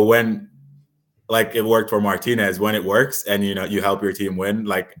 you know, when like it worked for Martinez, when it works and, you know, you help your team win,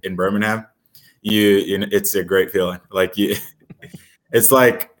 like in Birmingham, you know, it's a great feeling. Like it's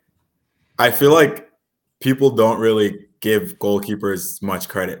like, I feel like people don't really give goalkeepers much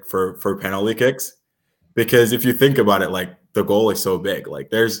credit for penalty kicks, because if you think about it, like the goal is so big, like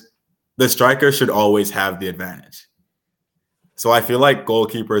the striker should always have the advantage. So I feel like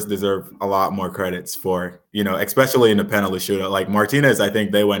goalkeepers deserve a lot more credits for, you know, especially in the penalty shootout. Like Martinez, I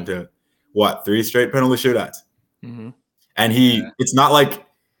think they went to 3 straight penalty shootouts. Mm-hmm. And it's not like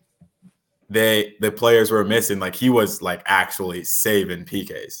the players were missing, like he was like actually saving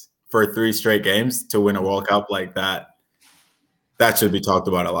PKs for 3 straight games to win a World Cup like that. That should be talked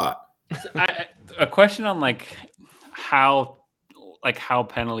about a lot. A question on how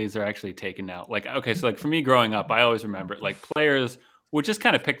penalties are actually taken out. Like, okay, so like for me growing up, I always remember like players would just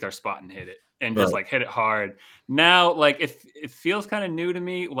kind of pick their spot and hit it and just like hit it hard. Now, like it feels kind of new to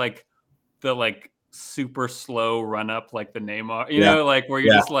me, like the like super slow run up, like the Neymar, you know, like where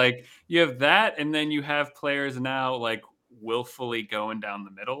you're just like, you have that, and then you have players now like willfully going down the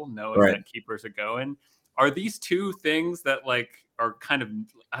middle, knowing that keepers are going. Are these two things that like are kind of,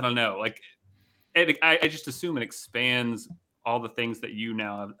 I don't know, like I just assume it expands all the things that you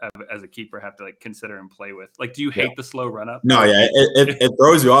now have, as a keeper have to like consider and play with. Like, do you hate the slow run up? No, it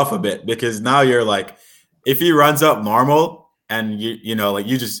throws you off a bit, because now you're like, if he runs up normal and you know, like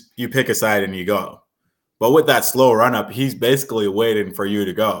you pick a side and you go. But with that slow run up, he's basically waiting for you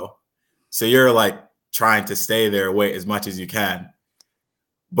to go. So you're like trying to stay there, wait as much as you can.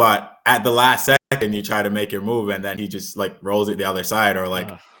 But at the last second, you try to make your move, and then he just like rolls it the other side, or like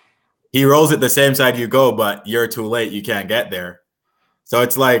he rolls it the same side you go, but you're too late, you can't get there. So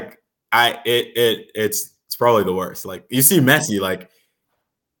it's like it's probably the worst. Like you see Messi, like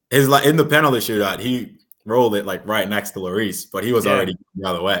his like in the penalty shootout, he rolled it like right next to Lloris, but he was already the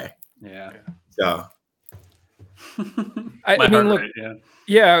other way. Yeah. So I mean, look,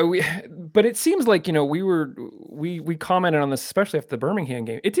 but it seems like, you know, we commented on this, especially after the Birmingham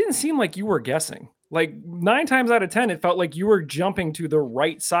game. It didn't seem like you were guessing. Like 9 times out of 10, it felt like you were jumping to the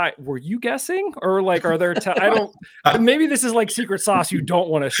right side. Were you guessing, or like, are there? I don't. Maybe this is like secret sauce you don't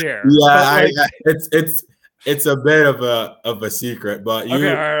want to share. Yeah, it's a bit of a secret, but you. Okay,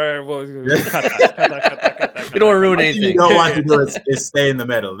 all right. Well, cut that. You don't want to ruin anything. You don't want to do is stay in the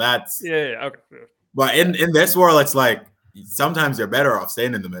middle. That's okay. But in this world, it's like sometimes they're better off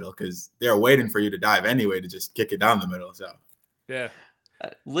staying in the middle, because they're waiting for you to dive anyway to just kick it down the middle. So yeah.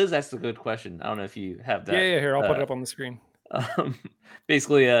 Liz asked a good question. I don't know if you have that. Yeah. Here, I'll put it up on the screen.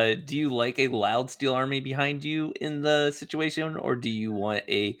 Basically, do you like a loud Steel Army behind you in the situation, or do you want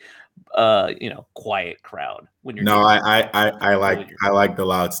a quiet crowd when you're? No, I like the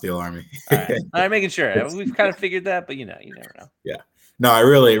loud Steel Army. All right. I'm making sure. We've kind of figured that, but you never know. Yeah. No, it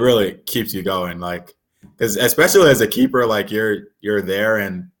really keeps you going, like, because especially as a keeper, like you're there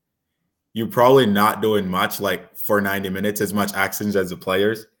and you're probably not doing much like for 90 minutes, as much actions as the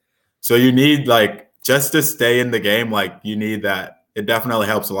players. So you need like just to stay in the game, like you need that. It definitely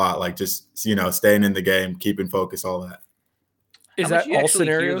helps a lot, like just, you know, staying in the game, keeping focus, all that. Is that all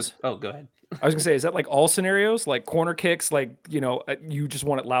scenarios? Oh, go ahead. I was gonna say, is that like all scenarios, like corner kicks, like, you know, you just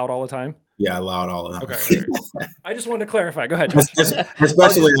want it loud all the time? Yeah, loud all the time. Okay. I just wanted to clarify. Go ahead.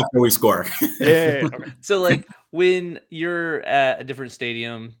 Especially after we score. Yeah. Okay. So like when you're at a different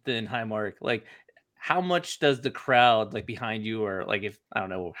stadium than Highmark, like how much does the crowd like behind you, or like, if I don't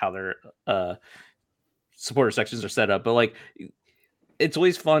know how their supporter sections are set up, but like it's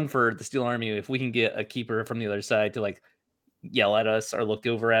always fun for the Steel Army if we can get a keeper from the other side to like yell at us or look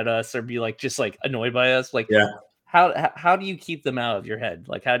over at us or be like just like annoyed by us. Like, how do you keep them out of your head?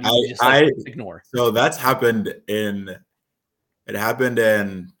 Like, how do you just ignore? So that's happened in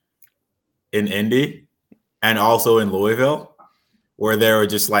Indy and also in Louisville, where they were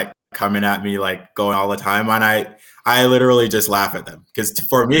just like coming at me, like going all the time. And I literally just laugh at them, because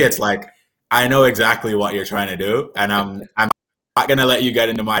for me, it's like, I know exactly what you're trying to do. And I'm not going to let you get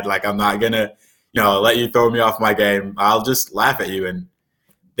into my, like, I'm not going to, you know, let you throw me off my game. I'll just laugh at you. And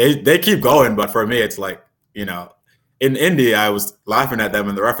they keep going. But for me, it's like, you know, in Indy, I was laughing at them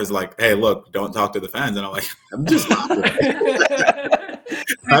and the ref is like, hey, look, don't talk to the fans. And I'm like, I'm just laughing.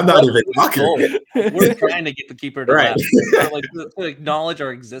 I'm not even talking. We're trying to get the keeper to laugh. Like to acknowledge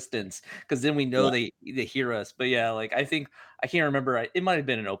our existence, because then we know they hear us. But yeah, like I think I can't remember. It might have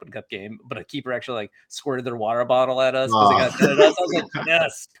been an Open Cup game, but a keeper actually like squirted their water bottle at us because they got mad at us. I was like,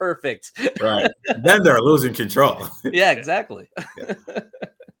 yes, perfect. Right. Then they're losing control. Yeah, exactly.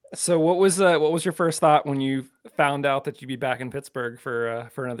 So what was your first thought when you found out that you'd be back in Pittsburgh for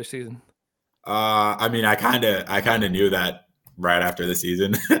another season? I mean, I kind of knew that right after the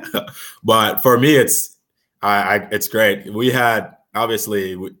season, but for me, it's great. We had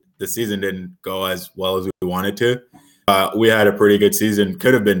obviously the season didn't go as well as we wanted to. We had a pretty good season.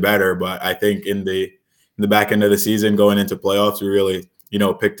 Could have been better, but I think in the back end of the season, going into playoffs, we really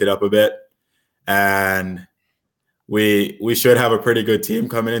picked it up a bit, and we should have a pretty good team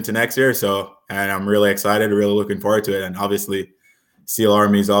coming into next year. So, and I'm really excited, really looking forward to it, and obviously Steel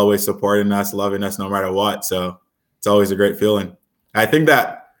Army is always supporting us, loving us no matter what. So it's always a great feeling. I think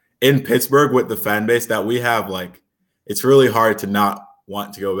that in Pittsburgh with the fan base that we have, like, it's really hard to not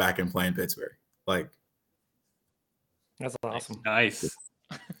want to go back and play in Pittsburgh. Like, That's awesome. Nice.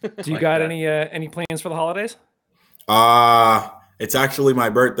 Do you got any plans for the holidays? It's actually my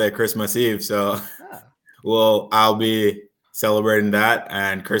birthday, Christmas Eve. So I'll be celebrating that,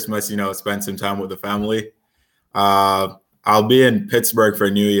 and Christmas, spend some time with the family. I'll be in Pittsburgh for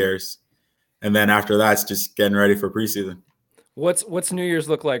New Year's, and then after that, it's just getting ready for preseason. What's New Year's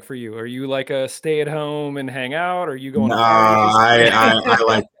look like for you? Are you like a stay at home and hang out? Or are you going to parties?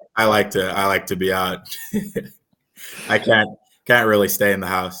 I like to be out. I can't really stay in the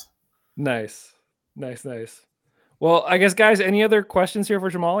house. Nice. Well, I guess, guys, any other questions here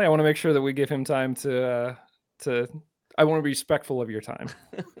for Jamali? I want to make sure that we give him time to. I want to be respectful of your time.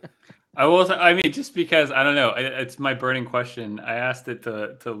 I will. I mean, just because I don't know, it's my burning question. I asked it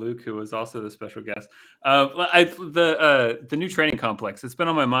to Luke, who was also the special guest. The new training complex. It's been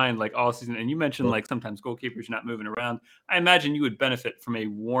on my mind like all season. And you mentioned like sometimes goalkeepers not moving around. I imagine you would benefit from a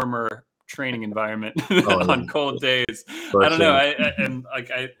warmer training environment on cold days. I don't know.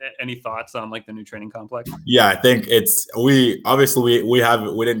 Any thoughts on like the new training complex? Yeah, I think we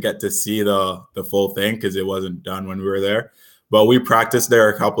didn't get to see the full thing because it wasn't done when we were there. But we practiced there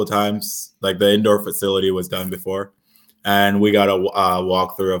a couple of times. Like the indoor facility was done before, and we got a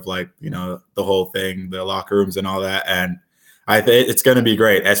walkthrough of like the whole thing, the locker rooms and all that. And I think it's going to be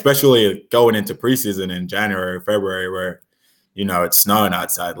great, especially going into preseason in January or February, where it's snowing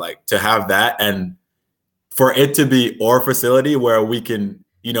outside. Like to have that, and for it to be our facility where we can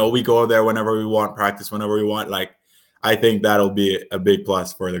we go there whenever we want, practice whenever we want. Like I think that'll be a big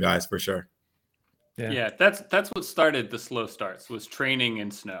plus for the guys for sure. Yeah, that's what started the slow starts was training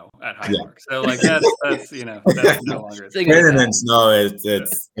in snow at Highmark. So like that's that's no longer training in snow.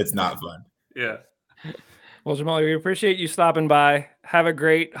 It's not fun. Yeah. Well, Jamali, we appreciate you stopping by. Have a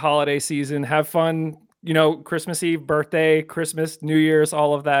great holiday season. Have fun. Christmas Eve, birthday, Christmas, New Year's,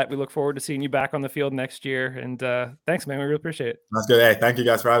 all of that. We look forward to seeing you back on the field next year. And thanks, man. We really appreciate it. That's good. Hey, thank you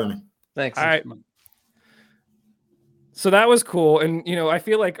guys for having me. Thanks. All right. So that was cool. And, I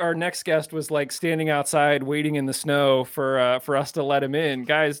feel like our next guest was like standing outside waiting in the snow for us to let him in.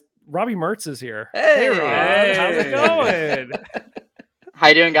 Guys, Robbie Mertz is here. Hey, Rob. Hey. How's it going? How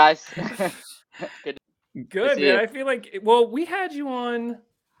you doing, guys? Good, man. I feel like, we had you on,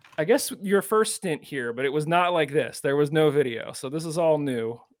 I guess, your first stint here, but it was not like this. There was no video. So this is all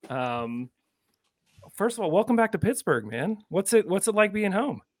new. First of all, welcome back to Pittsburgh, man. What's it like being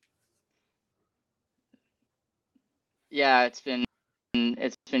home? Yeah, it's been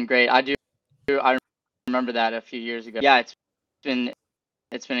great. I remember that a few years ago. Yeah, it's been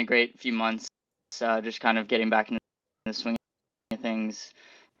a great few months. Just kind of getting back into the swing of things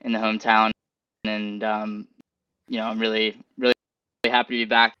in the hometown, and I'm really happy to be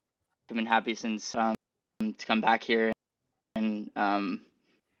back. I've been happy since to come back here, and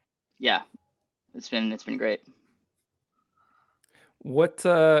yeah, it's been great.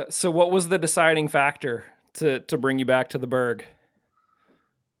 So what was the deciding factor to bring you back to the Berg?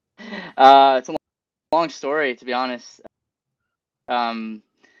 It's a long story, to be honest. I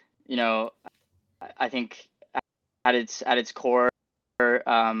think at its core,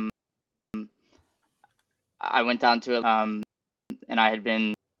 I went down to it, and I had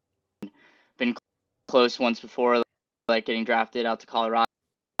been close once before, like getting drafted out to Colorado,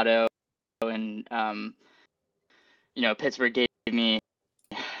 and Pittsburgh gave me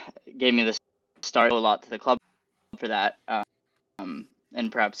the start a lot to the club for that,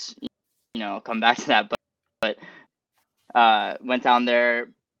 and perhaps come back to that, but went down there,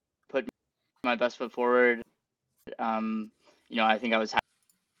 put my best foot forward. I think I was happy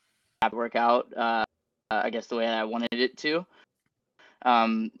to work out, I guess the way I wanted it to.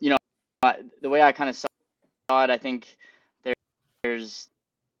 The way I kind of saw it, I think there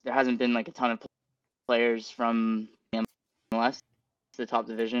hasn't been like a ton of players from the MLS, the top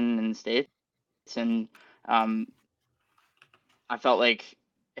division in the States, and I felt like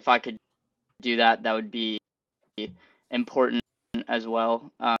if I could do that, that would be important as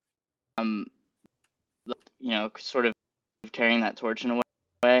well. Sort of carrying that torch in a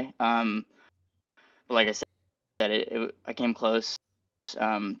way. But like I said, I came close.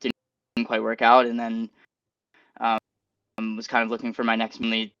 Didn't quite work out, and then was kind of looking for my next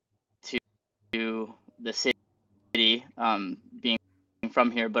lead to the city, being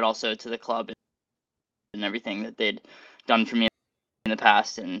from here, but also to the club and everything that they'd done for me in the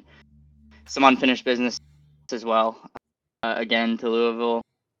past, and some unfinished business as well. Again, to Louisville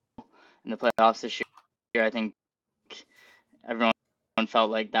in the playoffs this year. I think everyone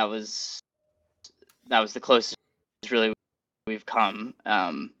felt like that was the closest really we've come.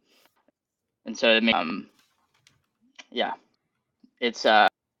 And so it made, it's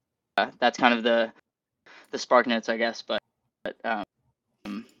that's kind of the spark notes, I guess. But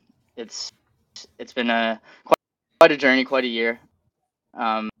it's been quite a journey, quite a year.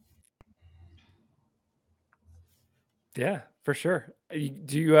 Yeah, for sure.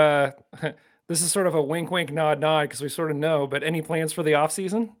 Do you this is sort of a wink wink nod nod because we sort of know, but any plans for the off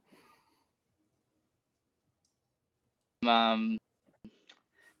season?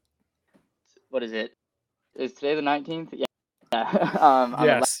 What is it? Is today the 19th? Yeah. I'm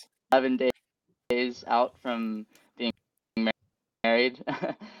Yes. 11 days out from being married.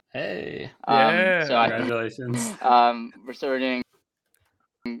 Hey. Yeah. So Congratulations.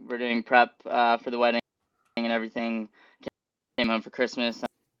 we're doing prep for the wedding and everything. Came home for Christmas, and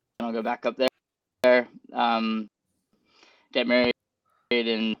I'll go back up there. Get married,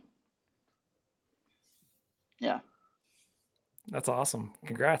 and yeah. That's awesome.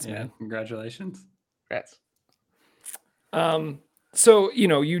 Congrats, Yeah, man. congratulations. Congrats. So,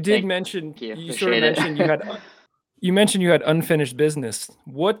 you did Thank mention, you. you sort of Appreciate it. mentioned you mentioned you had unfinished business.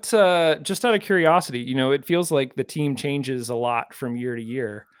 What, just out of curiosity, it feels like the team changes a lot from year to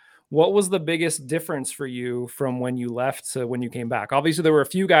year. What was the biggest difference for you from when you left to when you came back? Obviously, there were a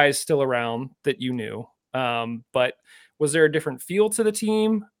few guys still around that you knew, but was there a different feel to the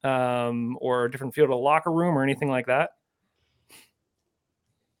team, or a different feel to the locker room or anything like that?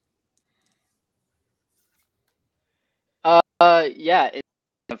 Yeah, it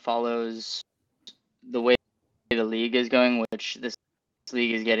follows the way the league is going, which this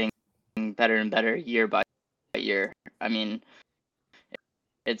league is getting better and better year by year. I mean,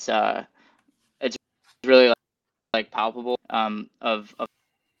 it's really like palpable of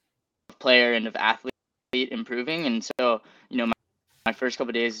player and of athlete improving, and so my first couple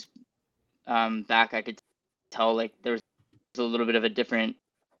of days back, I could tell like there was a little bit of a different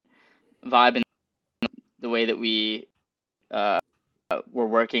vibe in the way that we were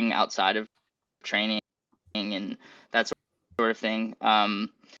working outside of training and that sort of thing. And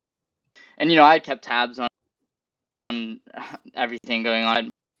I kept tabs on everything going on. I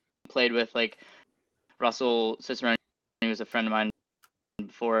played with like Russell Cicerone, who was a friend of mine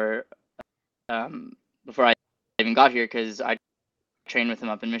before I even got here, because I trained with him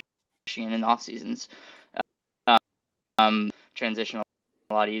up in Michigan in the off seasons. Transition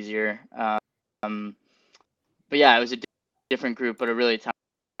a lot easier. But yeah, it was a different group, but a really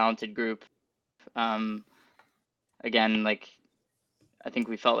talented group. Again, like I think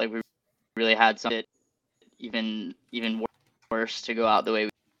we felt like we really had something even worse to go out the way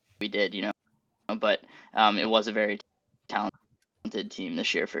we did, But it was a very talented team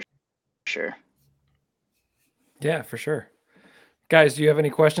this year for sure. Yeah, for sure. Guys, do you have any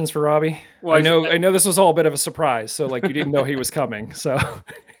questions for Robbie? Well, I know this was all a bit of a surprise, so like you didn't know he was coming. So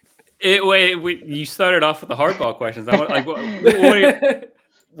you started off with the hardball questions. I want like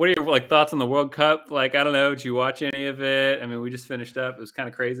what are your like thoughts on the World Cup? Like, I don't know, did you watch any of it? I mean, we just finished up. It was kind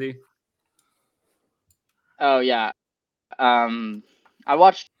of crazy. Oh yeah. I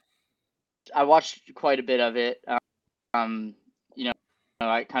watched quite a bit of it. I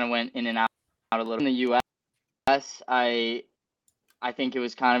kind of went in and out a little. In the US, I think it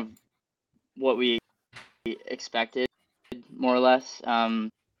was kind of what we expected, more or less. I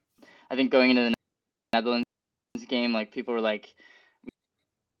think going into the Netherlands game, like people were like,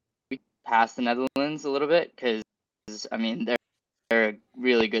 we passed the Netherlands a little bit, because I mean they're a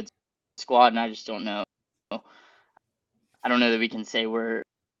really good squad, and I just don't know. I don't know that we can say we're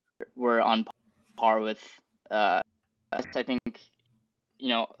on par with us. I think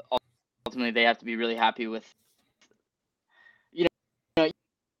ultimately they have to be really happy with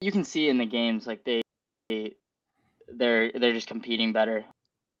you can see in the games like they're just competing better,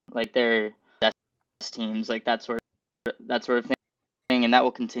 like they're best teams, like that sort of thing, and that will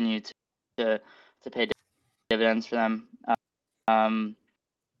continue to pay dividends for them. And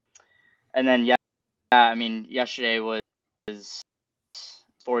then I mean yesterday was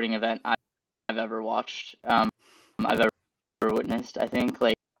sporting event I've ever watched. I've ever witnessed. I think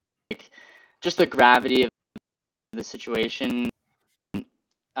like just the gravity of the situation,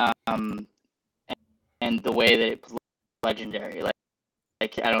 and the way that it was legendary. Like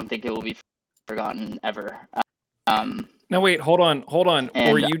I don't think it will be forgotten ever. No, wait, hold on.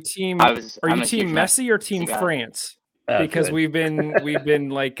 And Were you team? I'm a team huge Messi or team guy. France? Oh, Because good. we've been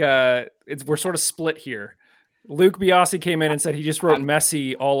like we're sort of split here. Luke Biasi came in and said he just wrote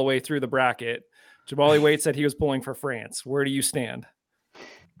Messi all the way through the bracket. Jamali Waite said he was pulling for France. Where do you stand?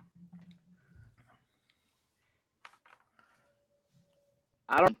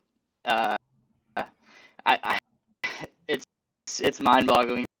 I don't. It's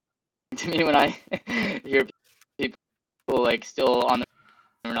mind-boggling to me when I hear people like still on the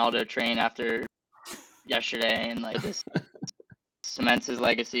Ronaldo train after yesterday, and like this cements his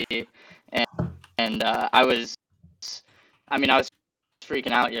legacy. And I was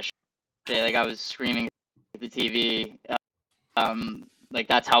freaking out yesterday. Like I was screaming at the TV. Like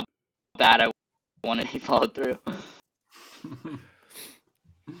that's how bad I wanted he followed through.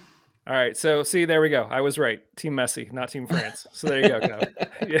 All right, so see, there we go. I was right. Team Messi, not Team France. So there you go,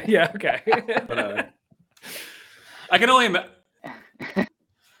 Kev. Yeah, okay. Whatever. I can only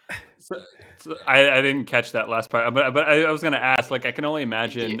so I didn't catch that last part, but I was gonna ask. Like, I can only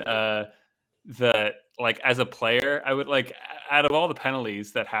imagine that, like, as a player, I would like, out of all the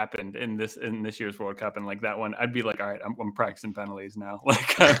penalties that happened in this year's World Cup, and like that one, I'd be like, all right, I'm practicing penalties now.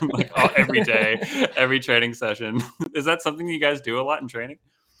 Like, I'm like every day, every training session. Is that something you guys do a lot in training?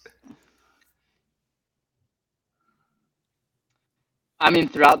 I mean,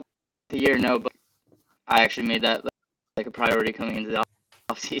 throughout the year, no, but I actually made that like a priority coming into the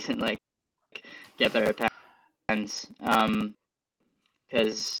off season. Like, get better at pens,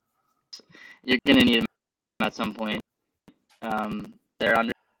 because you're gonna need them at some point. They're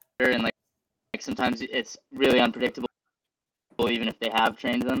under, and like sometimes it's really unpredictable, even if they have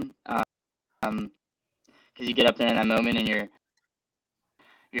trained them. Because you get up there in that moment and you're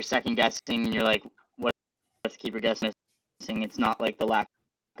second guessing, and you're like, what if the keeper gets missing? It's not like the lack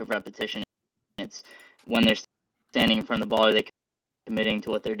of repetition. It's when they're standing in front of the ball, are they committing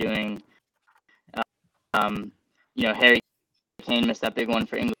to what they're doing? Harry Kane missed that big one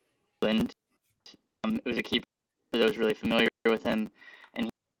for England. It was a keeper that was really familiar with him,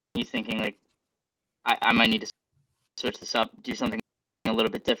 and he's thinking like, I might need to switch this up, do something a little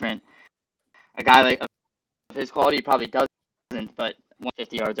bit different. A guy like of his quality probably doesn't, but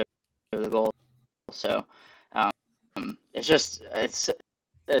 150 yards over the goal. So it's a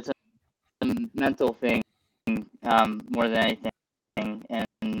mental thing, more than anything,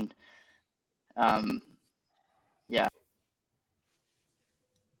 and yeah.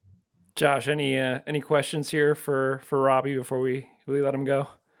 Josh, any questions here for Robbie before we let him go?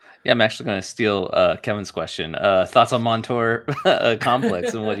 Yeah, I'm actually going to steal Kevin's question. Thoughts on Montour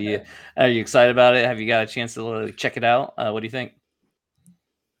Complex, and are you excited about it? Have you got a chance to literally check it out? What do you think?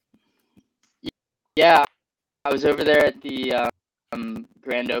 Yeah, I was over there at the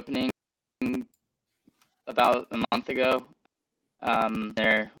grand opening about a month ago.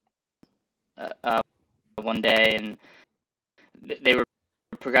 There one day, and they were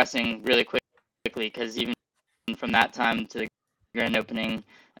progressing really quickly, because even from that time to the grand opening,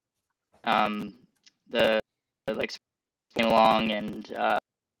 the like came along, and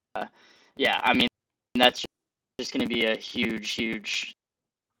yeah, I mean, that's just going to be a huge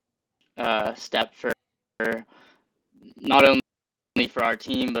step for not only for our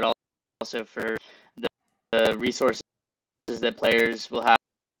team, but also for the resources that players will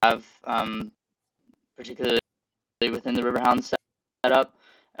have, particularly within the Riverhounds setup,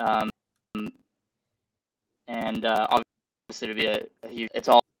 and obviously to be a huge. It's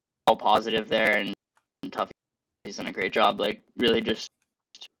all positive there, and Tuffy's done a great job. Like, really just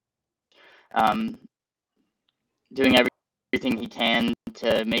doing everything he can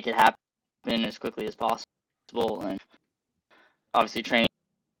to make it happen as quickly as possible, and obviously training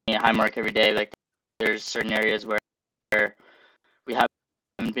at Highmark every day. Like, there's certain areas where we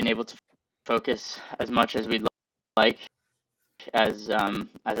haven't been able to focus as much as we'd like as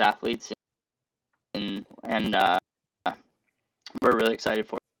athletes, and we're really excited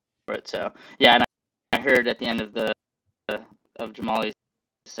for it. So yeah, and I heard at the end of of Jamali's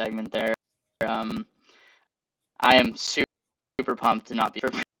segment there, I am super pumped to not be for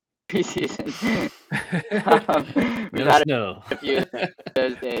preseason. We've had a few of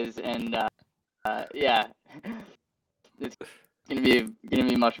those days, and yeah, it's gonna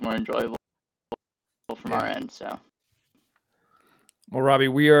be much more enjoyable from our end. So Well, Robbie,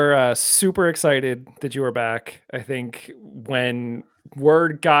 we are super excited that you are back. I think when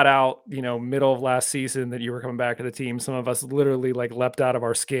word got out, middle of last season that you were coming back to the team, some of us literally like leapt out of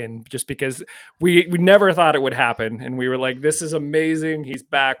our skin just because we never thought it would happen. And we were like, this is amazing. He's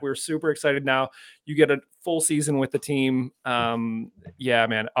back. We're super excited now. You get a full season with the team. Yeah,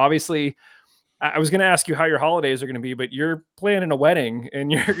 man. Obviously, I was going to ask you how your holidays are going to be, but you're planning a wedding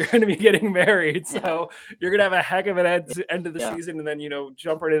and you're going to be getting married. So you're going to have a heck of an end of the season and then,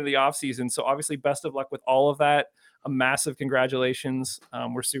 jump right into the off season. So obviously best of luck with all of that. A massive congratulations.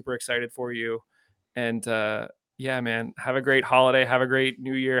 We're super excited for you. And yeah, man, have a great holiday. Have a great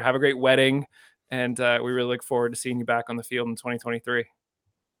new year. Have a great wedding. And we really look forward to seeing you back on the field in 2023.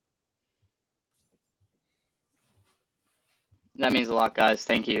 That means a lot, guys.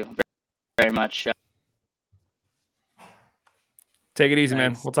 Thank you very much. Take it easy,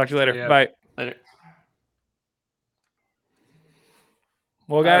 man. We'll talk to you later. Yeah. Bye. Later.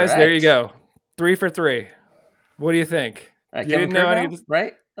 Well, guys, there you go. 3 for 3. What do you think? Right, You didn't know any of this,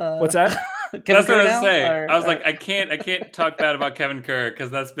 right? What's that? That's what I was saying. I was like, I can't talk bad about Kevin Kerr because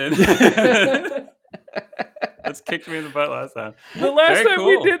that's been that's kicked me in the butt last time. The last Very time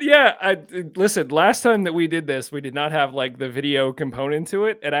cool. we did, listen, last time that we did this, we did not have like the video component to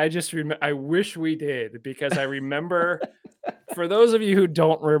it. And I just I wish we did because I remember, for those of you who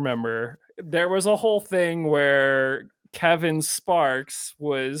don't remember, there was a whole thing where Kevin Sparks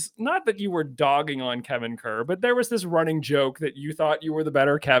was, not that you were dogging on Kevin Kerr, but there was this running joke that you thought you were the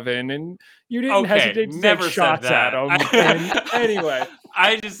better Kevin and you didn't hesitate to never take said shots at that. him. And anyway.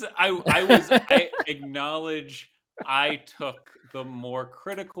 I acknowledge I took the more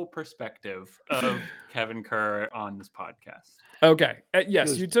critical perspective of Kevin Kerr on this podcast. Okay.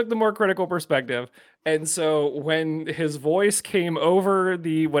 Yes, you took the more critical perspective. And so when his voice came over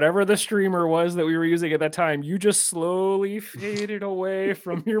the whatever the streamer was that we were using at that time, you just slowly faded away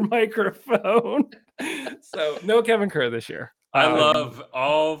from your microphone. So no Kevin Kerr this year. I love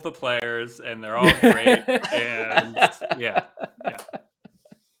all of the players and they're all great. And yeah.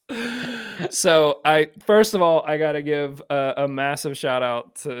 So first of all, I got to give a massive shout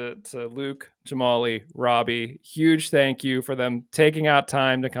out to Luke, Jamali, Robbie. Huge thank you for them taking out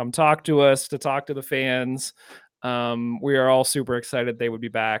time to come talk to us, to talk to the fans. We are all super excited they would be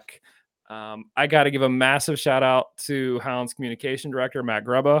back. I got to give a massive shout out to Hounds communication director, Matt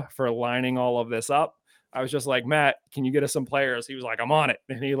Grubba, for lining all of this up. I was just like, Matt, can you get us some players? He was like, I'm on it.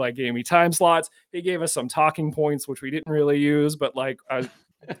 And he like gave me time slots. He gave us some talking points, which we didn't really use, but like,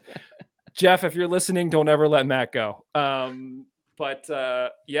 Jeff, if you're listening, don't ever let Matt go. But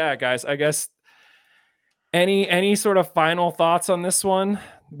yeah, guys, I guess any sort of final thoughts on this one?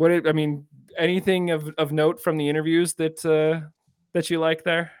 Anything of note from the interviews that you like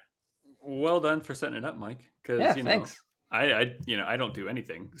there? Well done for setting it up, Mike. Because thanks. I don't do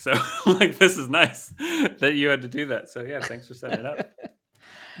anything, so like this is nice that you had to do that. So yeah, thanks for setting it up.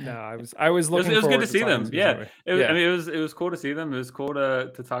 No, I was looking. It was good to see them. I mean, it was cool to see them. It was cool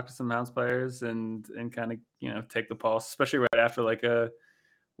to talk to some Hounds players and kind of take the pulse, especially right after like a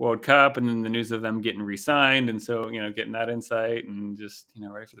World Cup and then the news of them getting re-signed, and so getting that insight and just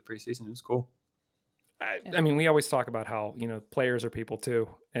ready for the preseason. It was cool. I mean, we always talk about how, players are people too.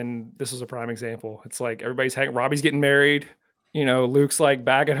 And this is a prime example. It's like everybody's Robbie's getting married, Luke's like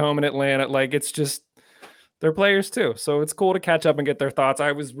back at home in Atlanta. Like it's just, they're players too. So it's cool to catch up and get their thoughts.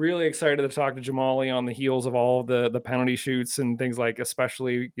 I was really excited to talk to Jamali on the heels of all of the penalty shoots and things like,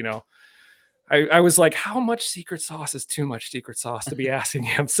 especially, I was like, how much secret sauce is too much secret sauce to be asking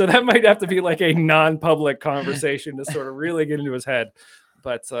him? So that might have to be like a non-public conversation to sort of really get into his head.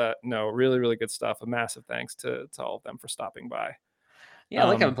 But no, really, really good stuff. A massive thanks to all of them for stopping by. Yeah, I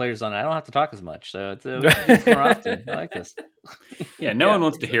like having players on it. I don't have to talk as much, so it's more often. I like this. Yeah, no one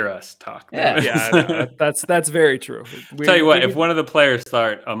wants to hear us talk. Yeah, that's very true. Tell you what, if one of the players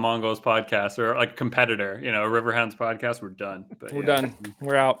start a Mongols podcast or like a competitor, a Riverhounds podcast, we're done. But we're done.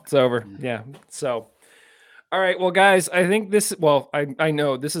 We're out. It's over. Yeah. So. All right, well, guys, I think I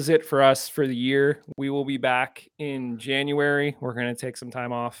know this is it for us for the year. We will be back in January. We're going to take some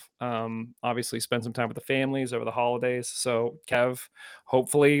time off, obviously spend some time with the families over the holidays. So, Kev,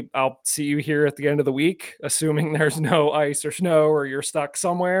 hopefully I'll see you here at the end of the week, assuming there's no ice or snow or you're stuck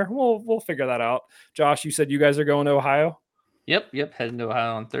somewhere. We'll figure that out. Josh, you said you guys are going to Ohio? Yep. Heading to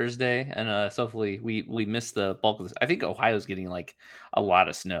Ohio on Thursday, and so hopefully we missed the bulk of this. I think Ohio's getting like a lot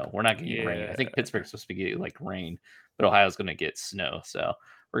of snow. We're not getting rain. I think Pittsburgh's supposed to be getting like rain, but Ohio's going to get snow. So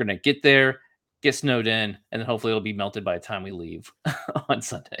we're going to get there, get snowed in, and then hopefully it'll be melted by the time we leave on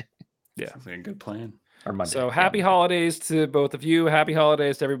Sunday. Yeah, that's a good plan. Or Monday. So Yeah, happy Monday. holidays to both of you. Happy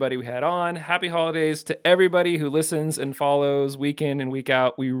holidays to everybody we had on. Happy holidays to everybody who listens and follows week in and week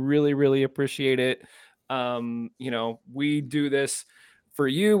out. We really, really appreciate it. We do this for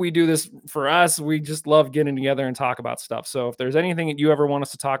you. We do this for us. We just love getting together and talk about stuff. So if there's anything that you ever want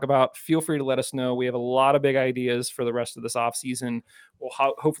us to talk about, feel free to let us know. We have a lot of big ideas for the rest of this off season. We'll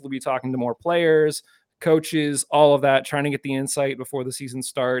hopefully be talking to more players, coaches, all of that, trying to get the insight before the season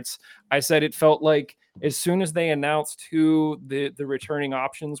starts. I said it felt like as soon as they announced who the returning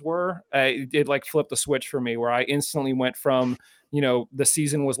options were, it like flipped the switch for me where I instantly went from, the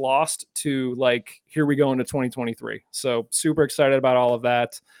season was lost to like, here we go into 2023. So super excited about all of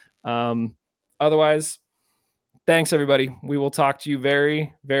that. Otherwise, thanks everybody. We will talk to you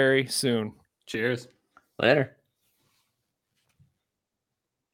very, very soon. Cheers. Later.